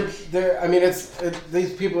 Yeah, because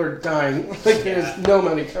these people are dying. There's no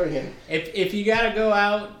money coming in. If you gotta go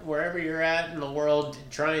out wherever you're at in the world,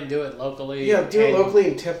 try and do it locally. Yeah, do it locally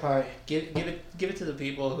and tip high. Give it to the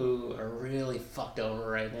people who are really fucked over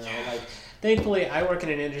right now. Thankfully, I work in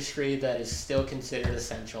an industry that is still considered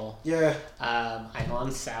essential. Yeah. I'm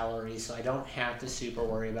on salary, so I don't have to super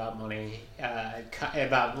worry about money,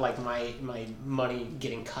 about my money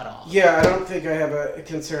getting cut off. Yeah, I don't think I have a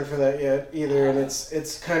concern for that yet either, and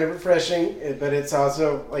it's kind of refreshing, but it's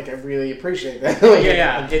also I really appreciate that.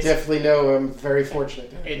 I definitely know I'm very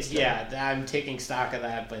fortunate. I'm taking stock of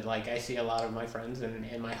that, but I see a lot of my friends,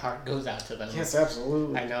 and my heart goes out to them. Yes,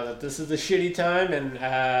 absolutely. I know that this is a shitty time,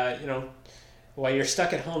 and while you're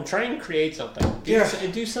stuck at home, try and create something.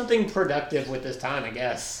 Do something productive with this time, I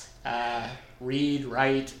guess. Read,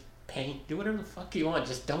 write, paint, do whatever the fuck you want.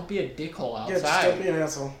 Just don't be a dickhole outside. Yeah, just don't be an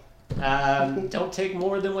asshole. Don't take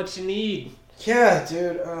more than what you need. Yeah,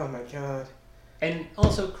 dude. Oh, my God. And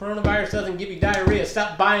also, coronavirus doesn't give you diarrhea.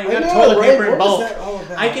 Stop buying I up know, toilet right? paper in What bulk. was that all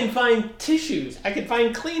about? I can find tissues. I can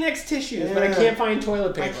find Kleenex tissues, but I can't find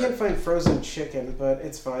toilet paper. I can't find frozen chicken, but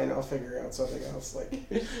it's fine. I'll figure out something else. Like,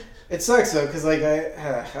 it sucks though, because like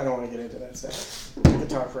I don't want to get into that stuff. We could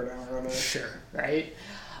talk for an hour on that. Sure, right?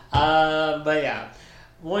 But yeah,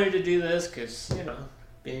 wanted to do this because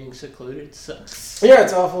being secluded sucks. Yeah,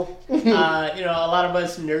 it's awful. A lot of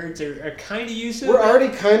us nerds are kind of used to it. We're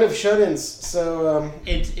already kind of shut-ins, so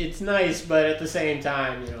it's nice, but at the same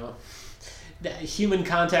time, human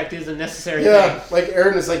contact is a necessary yeah, thing. like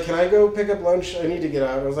Aaron is like, can I go pick up lunch? I need to get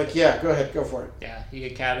out. I was like, yeah, go ahead, go for it. Yeah, you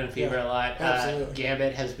get cabin fever a lot. Absolutely.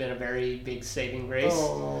 Gambit has been a very big saving grace.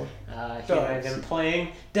 Oh, He and I have been playing.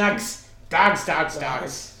 Dogs.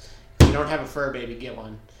 If you don't have a fur baby, get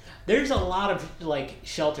one. There's a lot of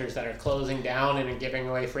shelters that are closing down and are giving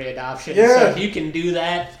away free adoption. Yeah. So if you can do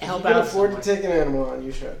that, help out. If you can afford to take an animal on,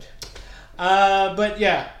 you should. But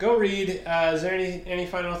yeah, go read. Is there any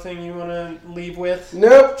final thing you want to leave with?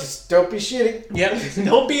 Nope, just don't be shitty. Yep,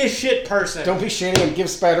 don't be a shit person. Don't be shitty and give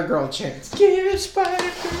Spider-Girl a chance. Give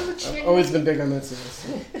Spider-Girl a chance. I've always been big on that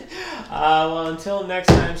series. Well, until next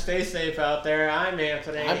time, stay safe out there. I'm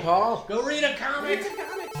Anthony. I'm Paul. Go read a comic.